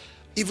revival.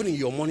 Even in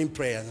your morning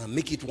prayer, and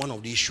make it one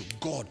of the issues.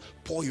 God,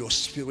 pour your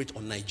spirit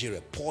on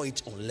Nigeria, pour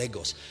it on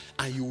Lagos,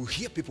 and you will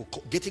hear people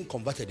getting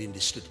converted in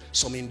the street.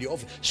 Some in the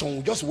office, some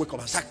will just wake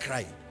up and start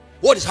crying.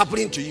 What is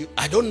happening to you?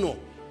 I don't know.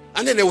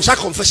 And then they will start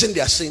confessing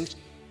their sins,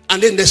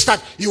 and then they start.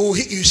 You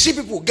see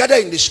people gather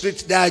in the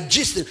street, they are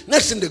gisting.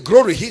 Next thing, the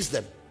glory hits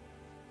them.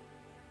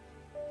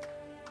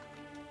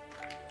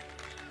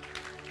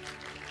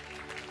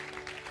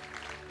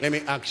 Let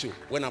me ask you,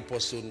 when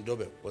Apostle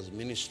Ndobe was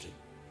ministering,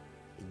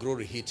 the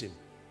glory hit him.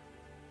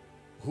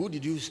 Who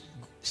did you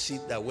see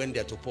that went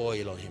there to pour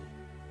oil on him?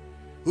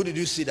 Who did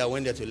you see that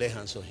went there to lay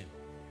hands on him?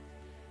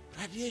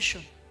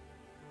 Radiation.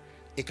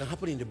 It can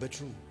happen in the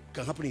bedroom. It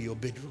can happen in your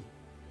bedroom.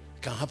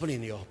 It can happen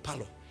in your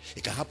parlor.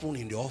 It can happen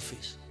in the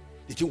office.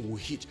 The thing will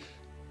hit.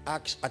 I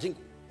think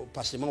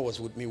Pastor Man was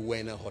with me. We were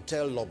in a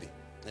hotel lobby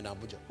in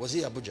Abuja. Was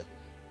he Abuja?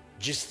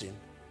 Gisting.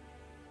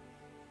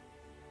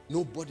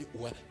 Nobody.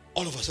 Well,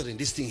 all of a sudden,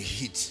 this thing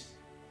hit.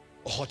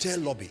 A hotel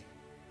lobby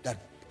that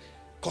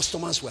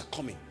customers were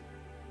coming.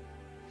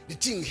 The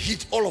thing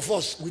hit all of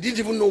us. We didn't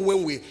even know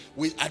when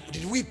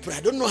did we pray. I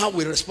don't know how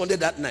we responded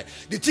that night.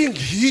 The thing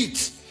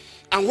hit,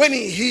 and when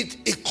it hit,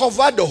 it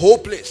covered the whole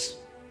place.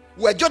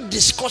 We were just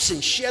discussing,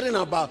 sharing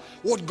about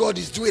what God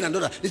is doing and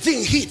all that. The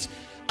thing hit,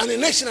 and the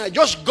next thing, I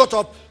just got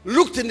up,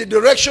 looked in the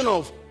direction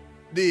of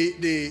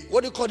the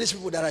what do you call these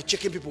people that are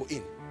checking people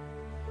in?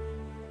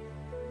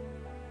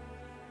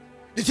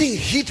 The thing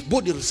hit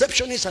both the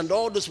receptionists and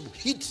all those people.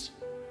 Hit.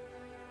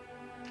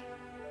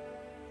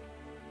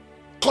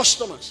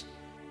 Customers.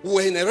 We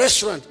were in a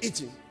restaurant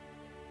eating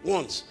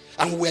once,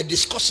 and we were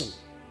discussing,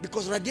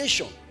 because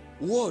radiation,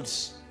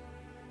 words,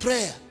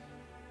 prayer,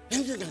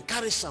 anything can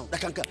carry sound.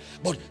 That can carry.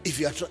 But if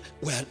you are,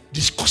 we are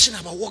discussing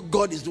about what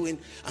God is doing,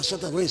 and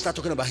sometimes when you start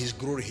talking about His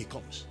glory, He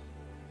comes.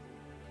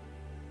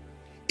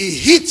 He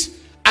hit,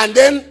 and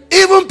then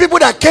even people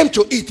that came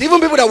to eat, even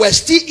people that were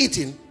still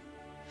eating,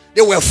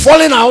 they were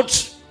falling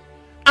out,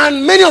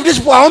 and many of these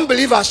people are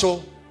unbelievers.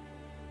 So,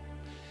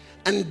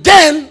 and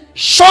then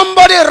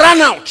somebody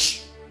ran out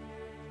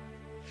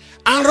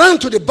and ran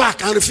to the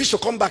back and refused to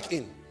come back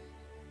in.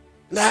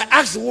 And I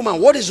asked the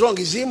woman, what is wrong?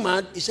 Is he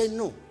mad? He said,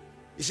 no.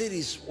 He said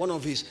he's one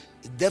of his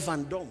deaf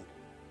and dumb.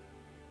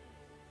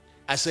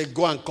 I said,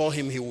 go and call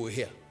him, he will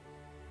hear.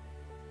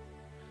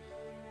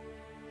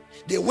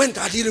 They went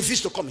out, he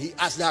refused to come.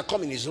 As they are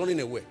coming, he's running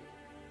away.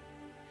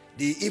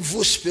 The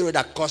evil spirit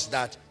that caused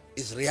that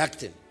is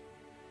reacting.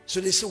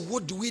 So they said,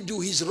 what do we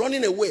do? He's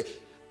running away.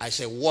 I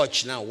said,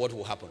 watch now what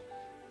will happen.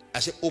 I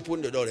said,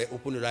 open the door. They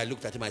opened the door. I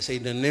looked at him. I said,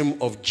 in the name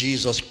of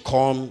Jesus,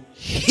 come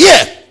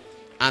here.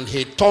 And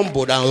he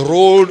tumbled and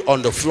rolled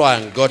on the floor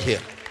and got here.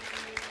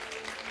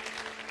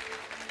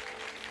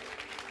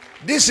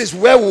 This is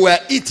where we were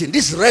eating.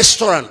 This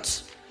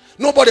restaurant.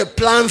 Nobody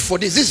planned for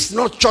this. This is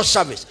not church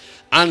service.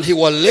 And he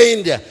was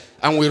laying there.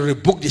 And we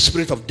rebuked the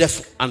spirit of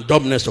death and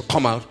dumbness to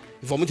come out.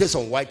 He vomited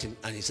some whiting.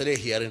 And he started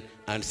hearing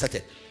and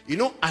started. You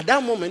know, at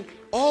that moment,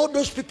 all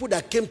those people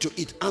that came to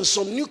eat and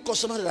some new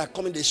customers that are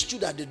coming, they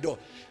stood at the door.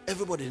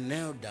 Everybody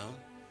knelt down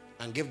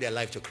and gave their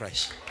life to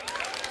Christ.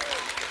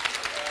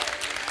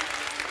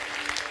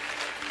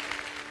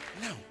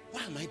 Now,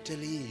 why am I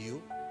telling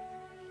you?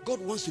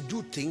 God wants to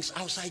do things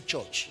outside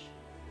church.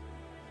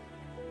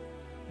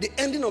 The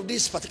ending of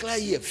this particular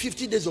year,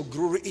 50 days of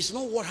glory, is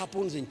not what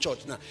happens in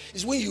church now.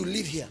 It's when you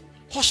live here.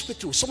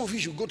 Hospitals. Some of you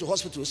should go to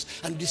hospitals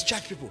and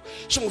discharge people.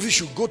 Some of you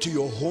should go to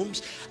your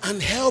homes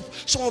and help.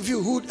 Some of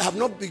you who have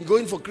not been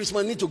going for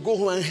Christmas need to go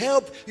home and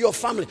help your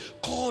family.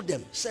 Call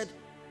them. Said,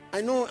 I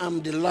know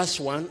I'm the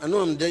last one. I know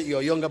I'm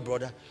your younger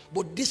brother.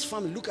 But this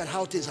family, look at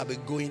how things have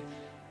been going.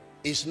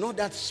 It's not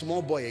that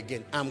small boy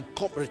again. I'm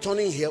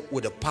returning here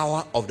with the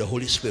power of the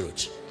Holy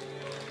Spirit.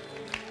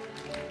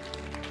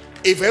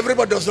 If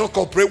everybody does not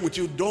cooperate with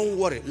you, don't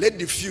worry. Let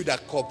the few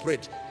that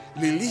cooperate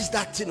release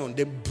that thing on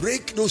them,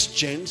 break those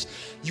chains.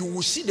 You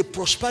will see the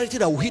prosperity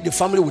that will hit the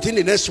family within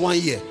the next 1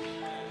 year.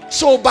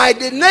 So by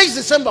the next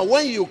December,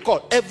 when you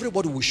call,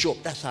 everybody will show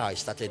up. That's how I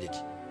started it.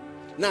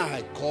 Now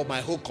I call, my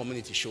whole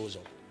community shows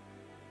up.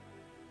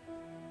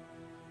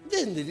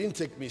 Then they didn't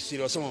take me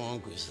serious. Some of my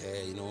uncles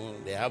say, you know,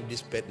 they have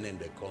this pet name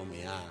they call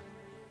me.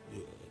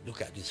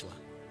 Look at this one.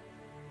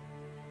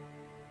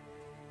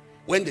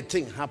 When the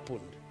thing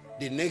happened,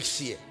 the next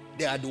year,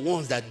 they are the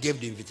ones that gave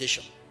the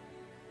invitation.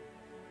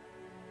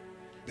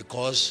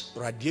 Because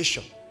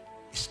radiation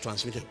is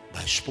transmitted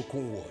by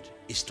spoken word.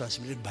 It's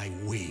transmitted by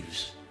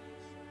waves.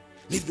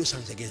 Lift those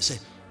hands again. Say,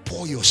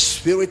 pour your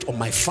spirit on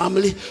my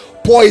family.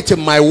 Pour it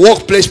in my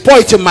workplace. Pour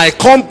it in my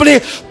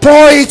company.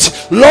 Pour it,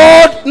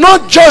 Lord,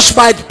 not just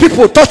by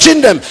people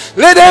touching them.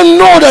 Let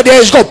them know that there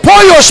is God. Pour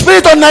your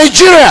spirit on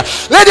Nigeria.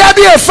 Let there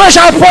be a fresh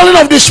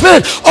outpouring of the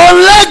spirit on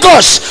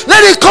Lagos.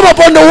 Let it come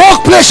upon the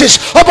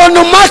workplaces, upon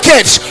the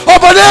markets,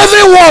 upon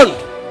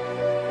everyone.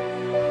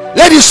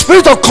 Let the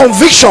spirit of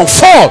conviction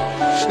fall.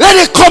 Let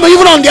it come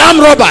even on the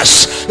armed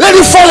robbers. Let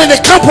it fall in the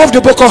camp of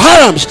the Boko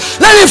Harams.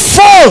 Let it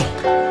fall.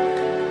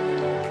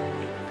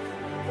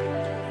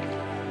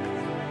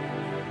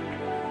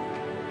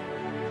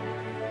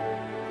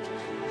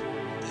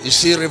 You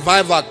see,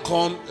 revival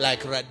comes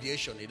like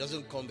radiation. It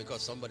doesn't come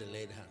because somebody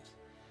laid hands.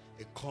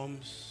 It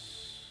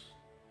comes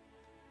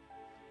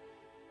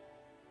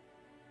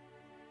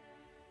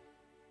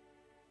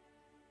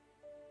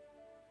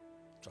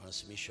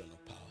transmission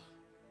of power.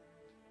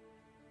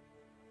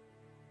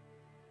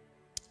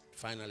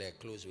 Finally, I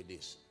close with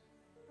this.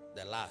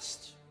 The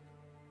last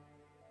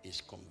is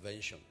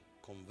convention.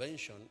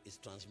 Convention is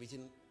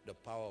transmitting the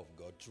power of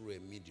God through a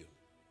medium.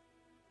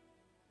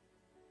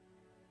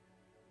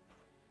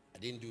 I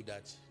didn't do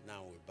that,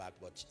 now we're back,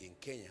 but in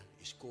Kenya,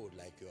 it's cold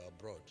like you're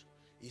abroad.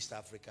 East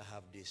Africa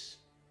have this,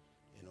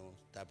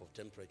 type of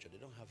temperature. They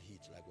don't have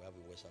heat like we have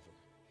in West Africa.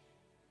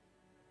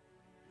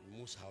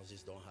 Most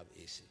houses don't have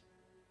AC.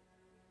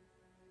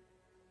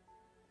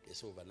 They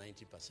say over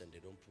 90% they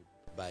don't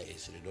buy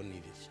AC, they don't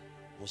need it.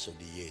 Most of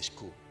the year is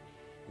cool.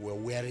 We're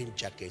wearing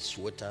jackets,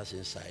 sweaters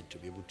inside to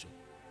be able to.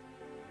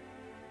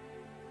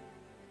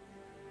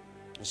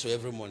 And so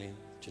every morning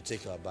to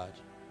take our bath,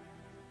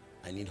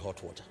 I need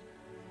hot water.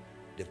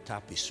 The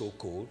tap is so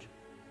cold.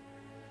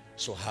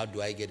 So how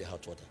do I get the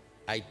hot water?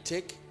 I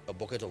take a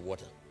bucket of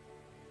water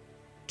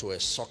to a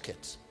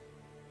socket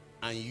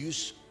and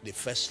use the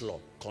first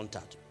law,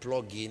 contact,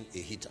 plug in a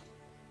heater.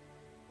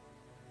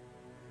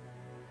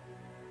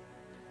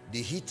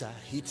 The heater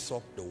heats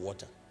up the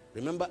water.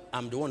 Remember,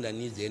 I'm the one that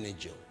needs the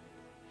energy.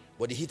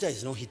 But the heater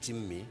is not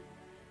heating me.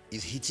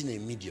 It's heating a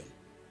medium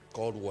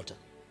called water.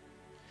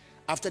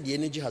 After the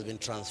energy has been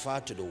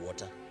transferred to the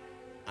water,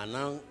 I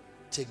now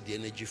take the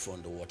energy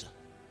from the water.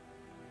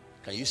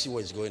 Can you see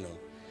what is going on?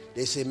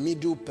 There's a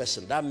middle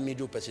person. That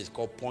middle person is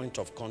called point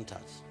of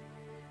contact.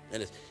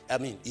 And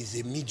it's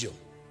a medium.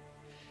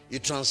 You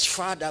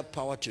transfer that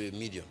power to a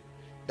medium.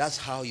 That's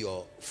how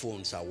your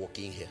phones are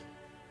working here.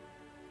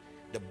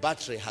 The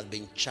battery has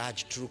been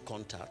charged through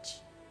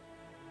contact.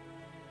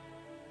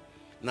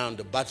 Now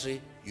the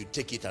battery, you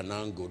take it and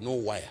now go. No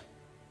wire.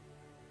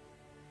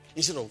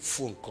 Instead of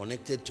phone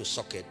connected to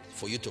socket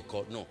for you to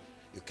call, no.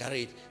 You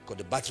carry it because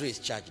the battery is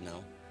charged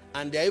now.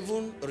 And there are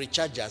even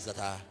rechargers that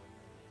are,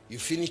 you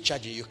finish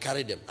charging, you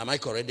carry them. Am I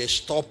correct? They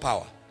store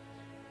power.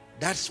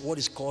 That's what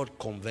is called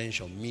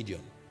convention,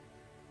 medium.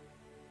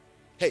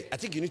 Hey, I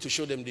think you need to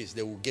show them this.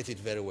 They will get it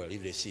very well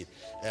if they see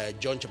it.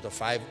 John chapter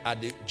 5,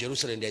 at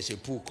Jerusalem, there's a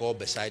pool called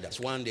Bethesda.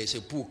 There's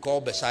a pool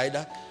called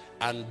Bethesda,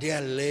 and there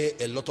lay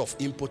a lot of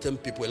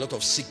impotent people, a lot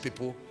of sick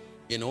people.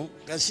 You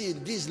can see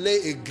this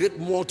lay a great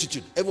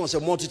multitude. Everyone say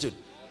multitude.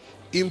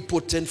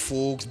 Impotent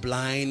folks,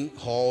 blind,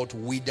 halt,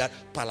 withered,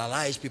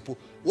 paralyzed people.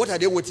 What are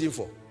they waiting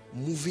for?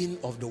 Moving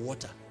of the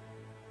water.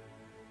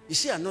 You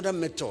see another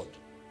method.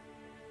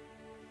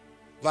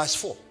 Verse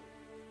 4.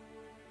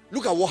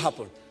 Look at what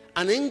happened.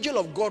 An angel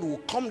of God will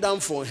come down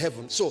from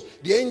heaven. So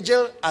the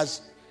angel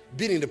has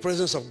been in the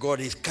presence of God.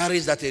 He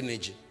carries that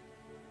energy.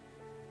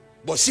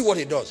 But see what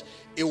he does.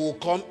 It will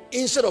come,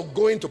 instead of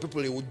going to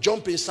people, it will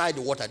jump inside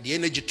the water. The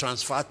energy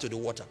transferred to the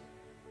water.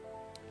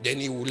 Then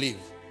he will leave.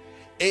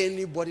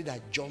 Anybody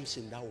that jumps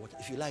in that water,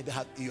 if you like,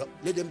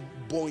 let them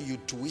burn you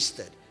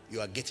twisted.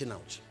 You are getting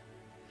out.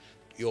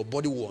 Your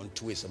body will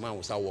untwist. A man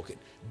will start walking.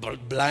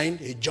 Blind,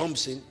 he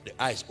jumps in,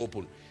 the eyes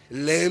open.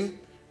 Lame,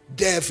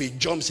 deaf, he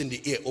jumps in,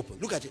 the ear open.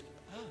 Look at it.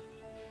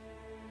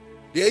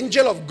 The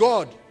angel of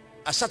God,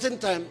 at a certain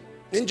time,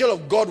 the angel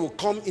of God will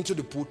come into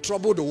the pool,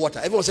 trouble the water.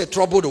 Everyone say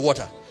trouble the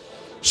water.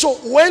 So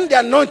when the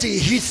anointing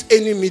hits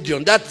any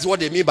medium, that's what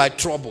they mean by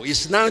trouble.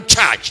 It's now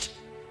charged.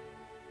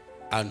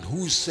 And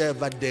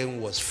whosoever then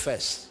was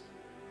first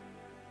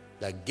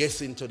that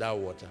gets into that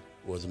water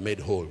was made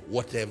whole,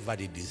 whatever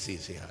the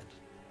disease he had.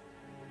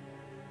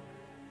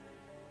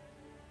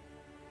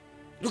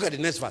 Look at the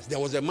next verse. There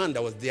was a man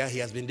that was there. He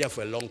has been there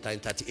for a long time,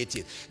 38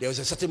 years. There was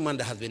a certain man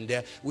that has been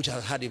there, which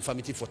has had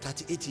infirmity for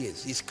 38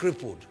 years. He's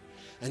crippled.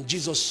 And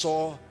Jesus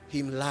saw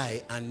him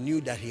lie and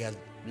knew that he had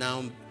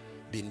now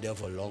been there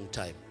for a long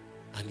time.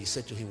 And he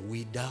said to him,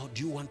 do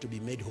you want to be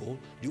made whole?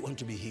 Do you want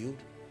to be healed?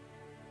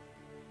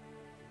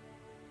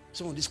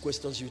 Some of these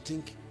questions you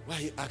think, why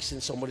are you asking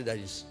somebody that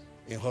is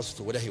in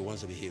hospital whether he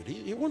wants to be healed?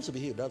 He wants to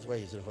be healed. That's why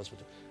he's in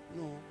hospital.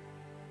 No.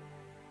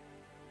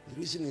 The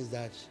reason is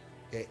that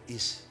there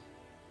is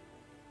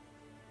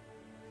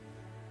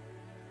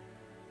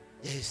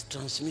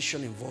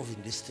transmission involved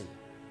in this thing.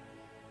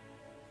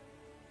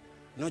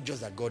 Not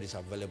just that God is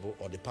available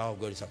or the power of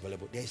God is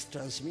available. There is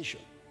transmission.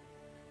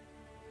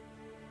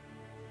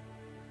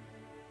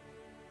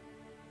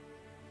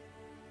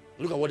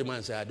 Look at what the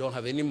man said. I don't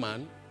have any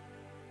man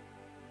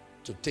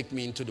to take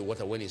me into the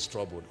water when he's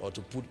troubled or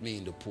to put me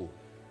in the pool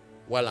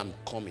while I'm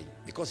coming.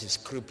 Because he's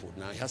crippled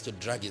now, he has to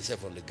drag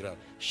himself on the ground.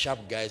 Sharp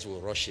guys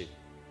will rush in,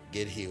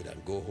 get healed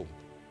and go home.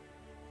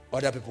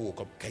 Other people will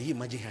come. Can you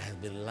imagine? He has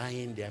been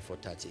lying there for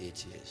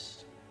 38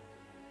 years.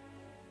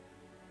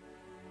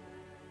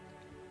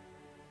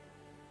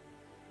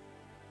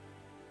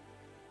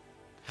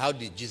 How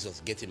did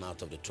Jesus get him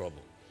out of the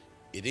trouble?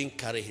 He didn't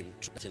carry him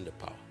in the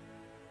power.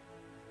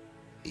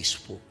 He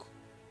spoke.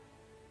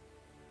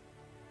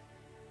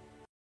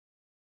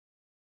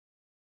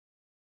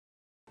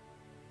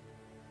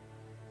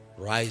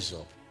 Rise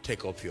up,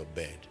 take up your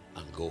bed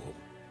and go home.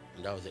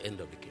 And that was the end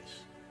of the case.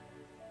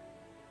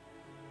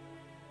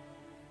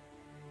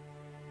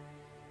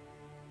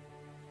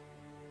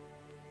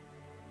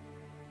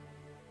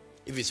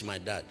 If it's my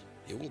dad,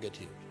 he won't get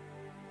healed.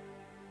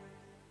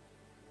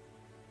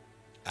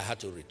 I had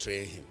to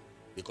retrain him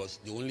because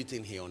the only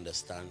thing he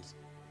understands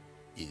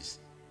is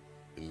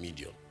a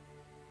medium.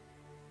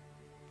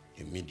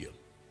 A medium.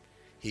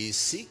 He is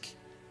sick.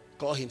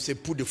 Call him, say,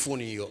 put the phone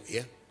in your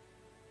ear.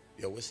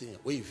 You're wasting.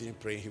 When you finish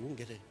praying, he won't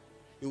get it.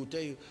 He will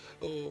tell you,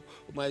 oh,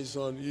 my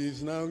son,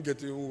 he's now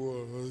getting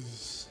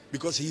worse.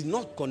 Because he's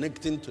not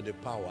connecting to the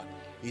power.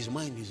 His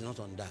mind is not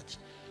on that.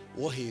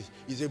 What he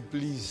said,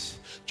 please,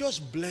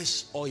 just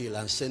bless oil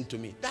and send to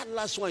me. That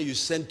last one you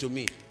sent to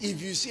me, if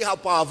you see how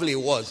powerful it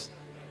was.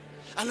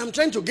 And I'm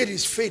trying to get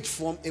his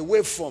faith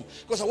away from,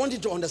 because I want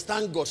him to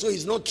understand God, so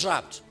he's not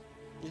trapped.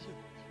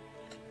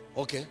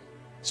 Okay.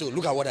 So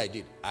look at what I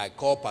did. I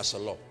called Pastor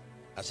Law.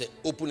 I said,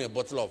 open a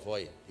bottle of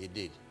oil. He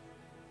did.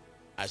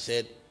 I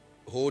said,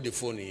 hold the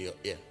phone in your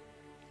ear.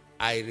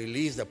 I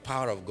released the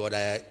power of God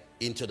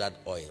into that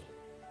oil.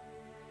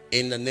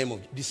 In the name of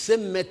the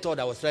same method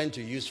I was trying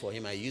to use for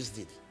him, I used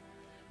it.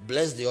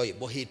 Bless the oil.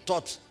 But he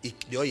thought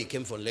the oil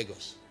came from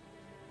Lagos.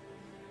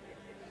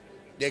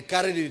 They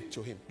carried it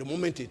to him. The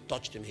moment he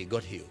touched him, he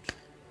got healed.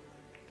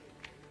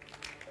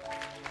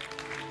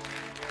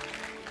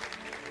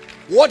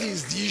 What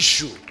is the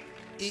issue?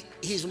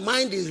 His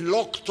mind is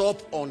locked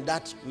up on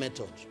that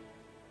method.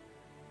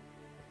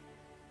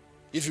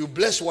 If you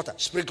bless water,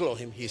 sprinkle on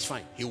him, he's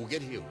fine. He will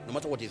get healed, no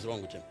matter what is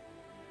wrong with him.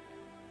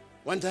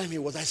 One time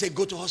I said,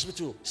 go to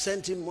hospital,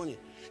 send him money.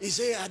 He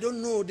said, I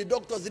don't know, the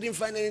doctors didn't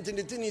find anything,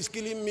 the thing is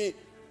killing me.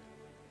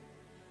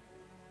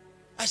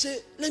 I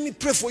said, let me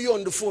pray for you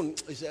on the phone.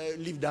 He said,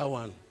 leave that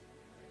one.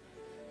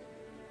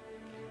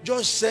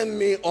 Just send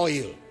me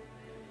oil,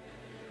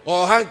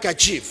 or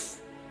handkerchief,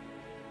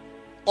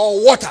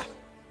 or water.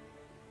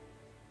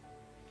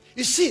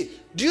 You see,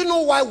 do you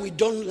know why we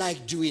don't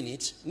like doing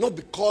it? Not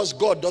because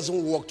God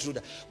doesn't work through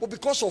that, but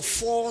because of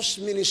false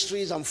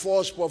ministries and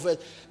false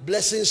prophets,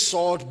 blessing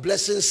salt,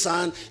 blessing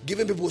sand,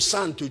 giving people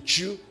sand to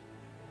chew.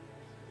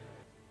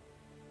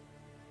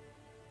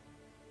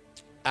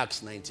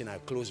 Acts 19, I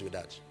close with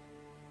that.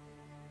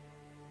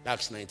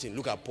 Acts 19,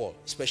 look at Paul.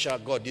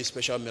 God did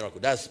special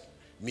miracle. That's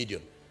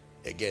medium.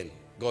 Again,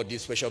 God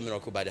did special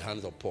miracle by the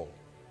hands of Paul.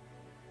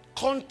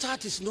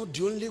 Contact is not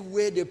the only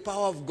way the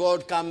power of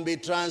God can be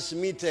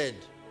transmitted.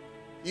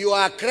 You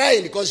are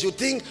crying because you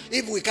think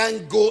if we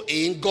can't go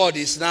in, God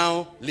is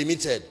now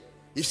limited.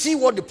 You see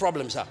what the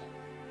problems are.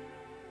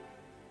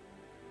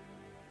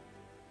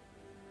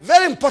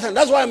 Very important.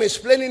 That's why I'm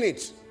explaining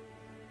it.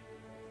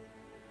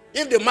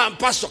 If the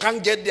pastor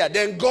can't get there,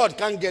 then God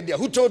can't get there.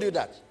 Who told you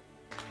that?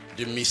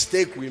 The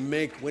mistake we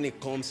make when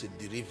it comes to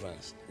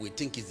deliverance, we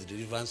think it's the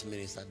deliverance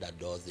minister that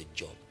does the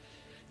job.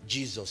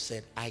 Jesus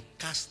said, I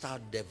cast out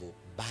devil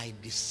by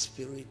the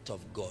Spirit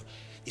of God.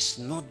 It's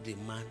not the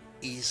man,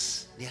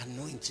 it's the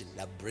anointing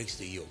that breaks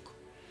the yoke.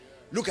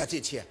 Look at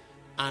it here.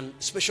 And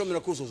special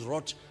miracles was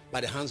wrought by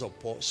the hands of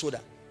Paul, so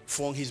that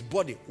from his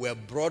body were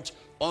brought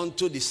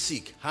unto the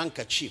sick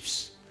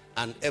handkerchiefs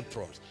and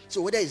aprons.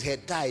 So whether it's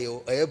head tie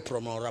or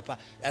apron or wrapper,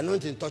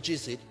 anointing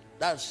touches it,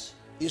 that's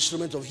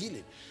instrument of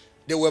healing.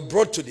 They were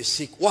brought to the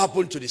sick. What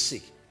happened to the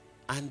sick?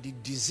 And the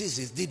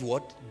diseases did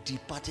what?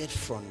 Departed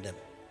from them.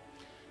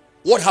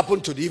 What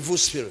happened to the evil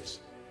spirits?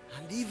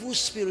 And the evil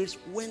spirits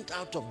went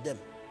out of them.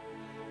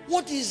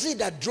 What is it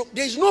that drove?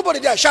 There is nobody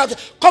there shouting,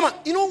 come on.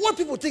 You know what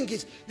people think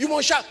is, you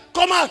must shout,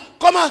 come on,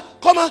 come on,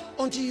 come on,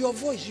 until your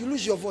voice, you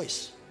lose your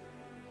voice.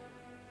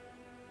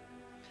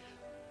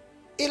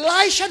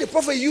 Elisha the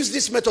prophet used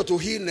this method to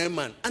heal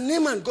Naaman. And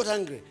Naaman got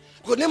angry.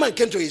 Because Naaman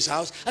came to his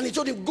house and he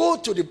told him, go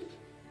to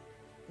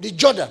the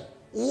Jordan,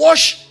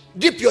 wash,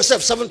 dip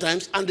yourself 7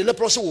 times and the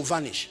leprosy will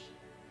vanish.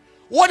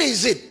 What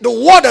is it? The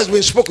word has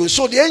been spoken.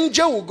 So the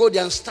angel will go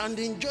there and stand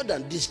in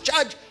Jordan,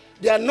 discharge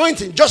the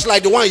anointing, just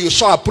like the one you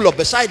saw pull up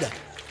beside her.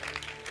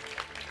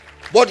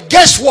 But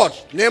guess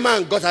what?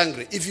 Naaman got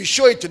angry. If you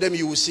show it to them,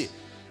 you will see.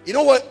 You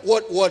know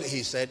what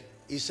he said?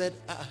 He said,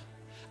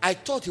 I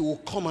thought he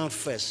would come out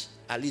first,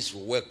 at least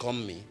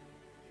welcome me,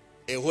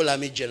 a whole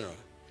army general.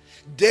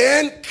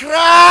 Then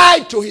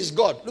cried to his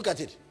God. Look at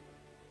it.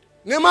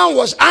 Naaman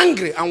was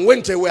angry and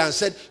went away and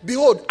said,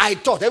 behold, I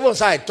thought. Everyone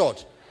said, I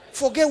thought.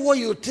 Forget what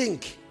you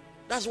think.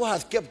 That's what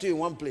has kept you in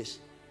one place.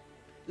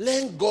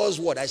 Learn God's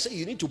word. I say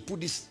you need to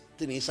put this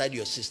thing inside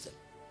your system.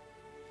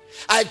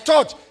 I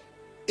thought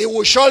it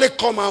will surely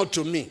come out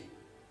to me.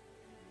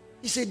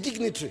 He's a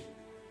dignitary.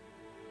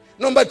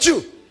 Number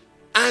 2,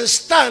 and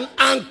stand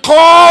and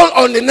call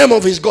on the name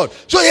of his God.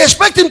 So you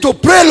expect him to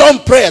pray long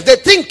prayers. They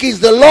think it's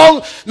the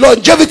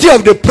longevity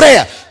of the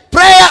prayer.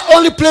 Prayer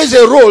only plays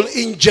a role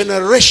in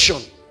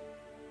generation.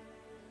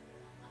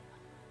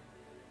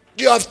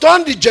 You have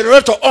turned the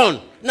generator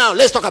on. Now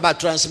let's talk about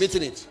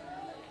transmitting it.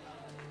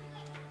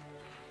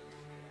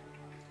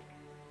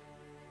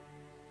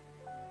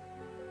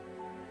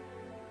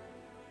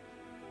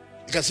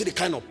 You can see the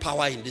kind of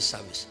power in this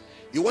service.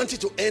 You want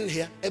it to end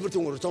here,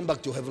 everything will return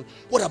back to heaven.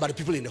 What about the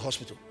people in the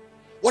hospital?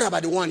 What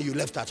about the one you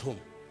left at home?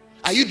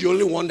 Are you the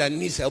only one that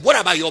needs help? What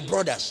about your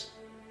brothers?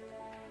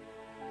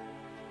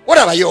 What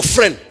about your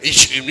friend?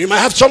 You might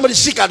have somebody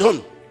sick at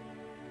home.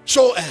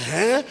 So,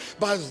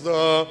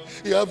 Pastor,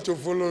 you have to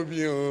follow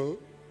me. Oh.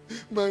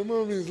 My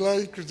mom is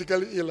lying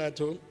critically ill at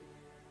home.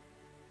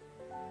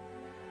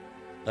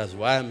 That's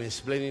why I'm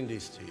explaining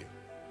this to you.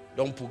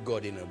 Don't put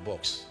God in a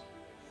box.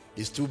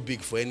 It's too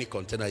big for any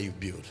container you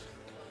build.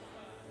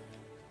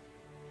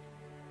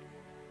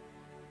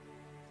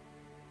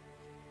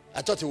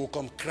 I thought he would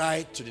come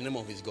cry to the name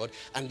of his God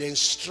and then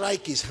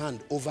strike his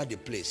hand over the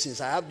place. Since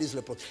I have this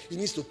leper, he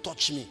needs to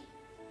touch me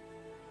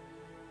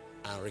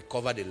and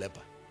recover the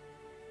leper.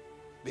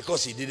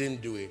 Because he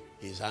didn't do it,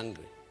 he's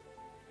angry.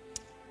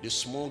 The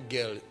small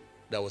girl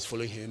that was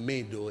following him,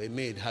 a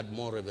maid had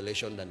more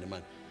revelation than the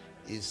man.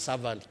 His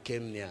servant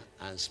came near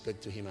and spoke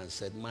to him and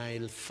said, my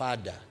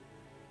father,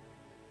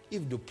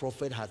 if the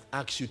prophet had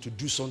asked you to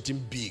do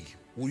something big,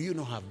 would you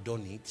not have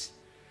done it?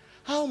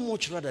 How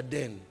much rather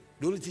then,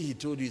 the only thing he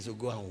told you is to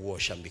go and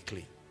wash and be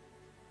clean.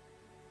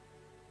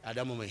 At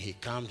that moment, he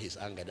calmed his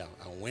anger down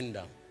and went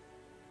down.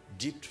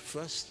 Did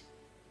first.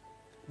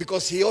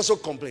 Because he also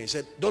complained. He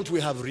said, don't we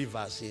have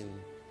rivers in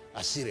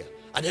Assyria?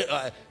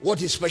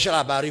 What is special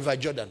about River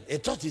Jordan? He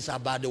thought it's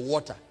about the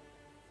water.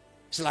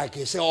 It's like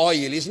he said oil.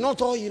 It's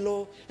not oil.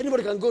 Oh.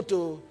 Anybody can go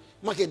to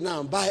market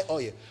now and buy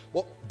oil.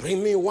 Well,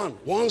 bring me one.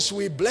 Once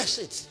we bless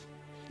it.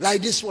 Like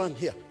this one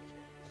here.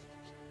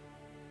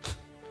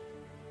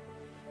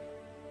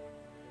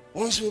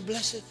 Once we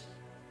bless it.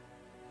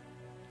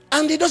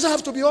 And it doesn't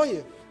have to be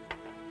oil.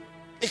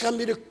 It can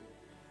be the...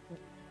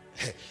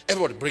 Hey,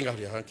 everybody bring out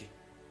your hanky.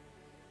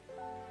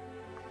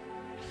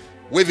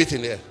 Wave it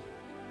in the air.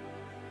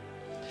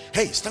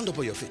 Hey, stand up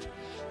on your feet.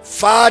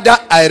 Father,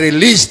 I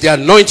release the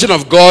anointing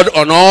of God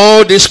on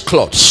all these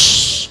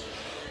cloths.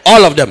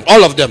 All of them.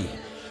 All of them.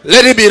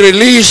 Let it be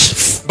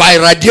released by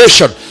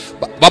radiation.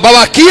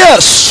 Baba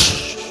Kias.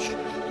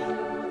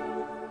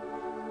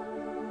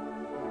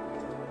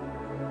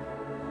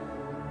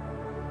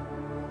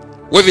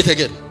 Wave it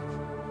again.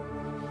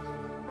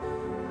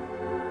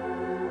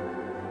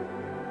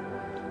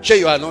 Say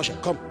you are an usher.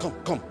 Come.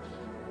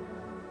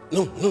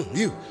 No,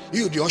 you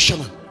the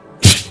usherman.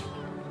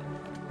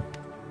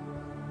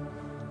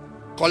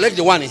 Collect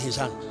the one in his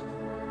hand.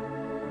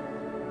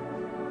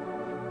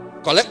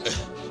 Collect.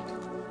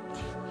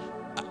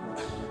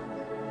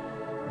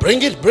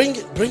 Bring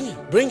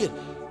it.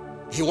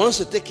 He wants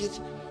to take it.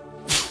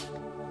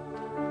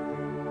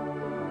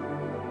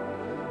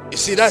 You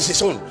see, that's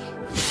his own.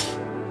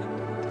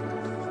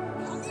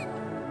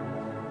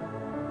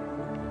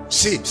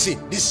 See,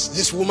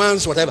 this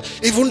woman's whatever.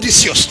 Even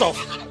this your stuff.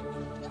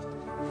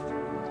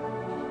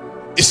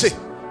 You see,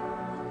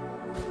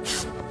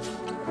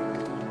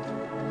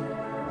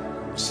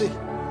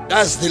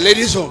 that's the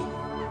ladies' home.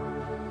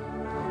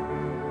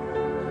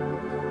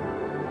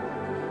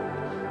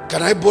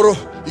 Can I borrow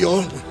your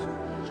own?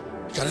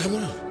 Can I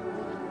borrow?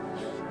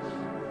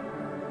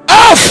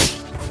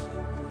 Off!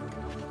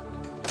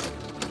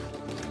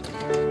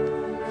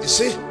 You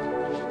see,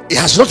 it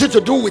has nothing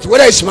to do with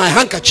whether it's my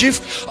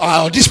handkerchief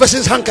or this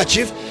person's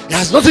handkerchief. It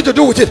has nothing to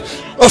do with it.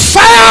 The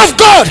fire of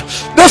God!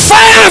 The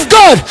fire of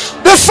God!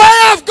 The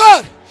fire of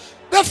God!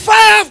 The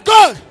fire of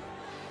God!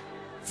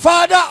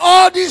 Father,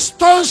 all these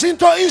turns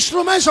into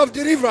instruments of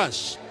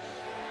deliverance.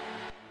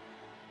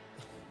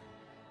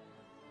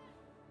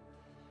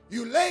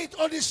 You lay it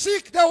on the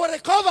sick, they will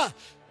recover.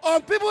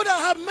 On people that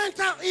have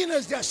mental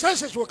illness, their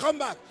senses will come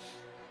back.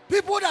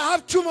 People that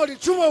have tumor, the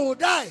tumor will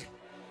die.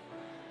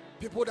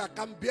 People that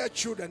can bear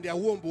children, their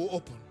womb will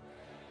open.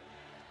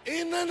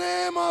 In the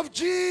name of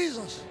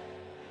Jesus.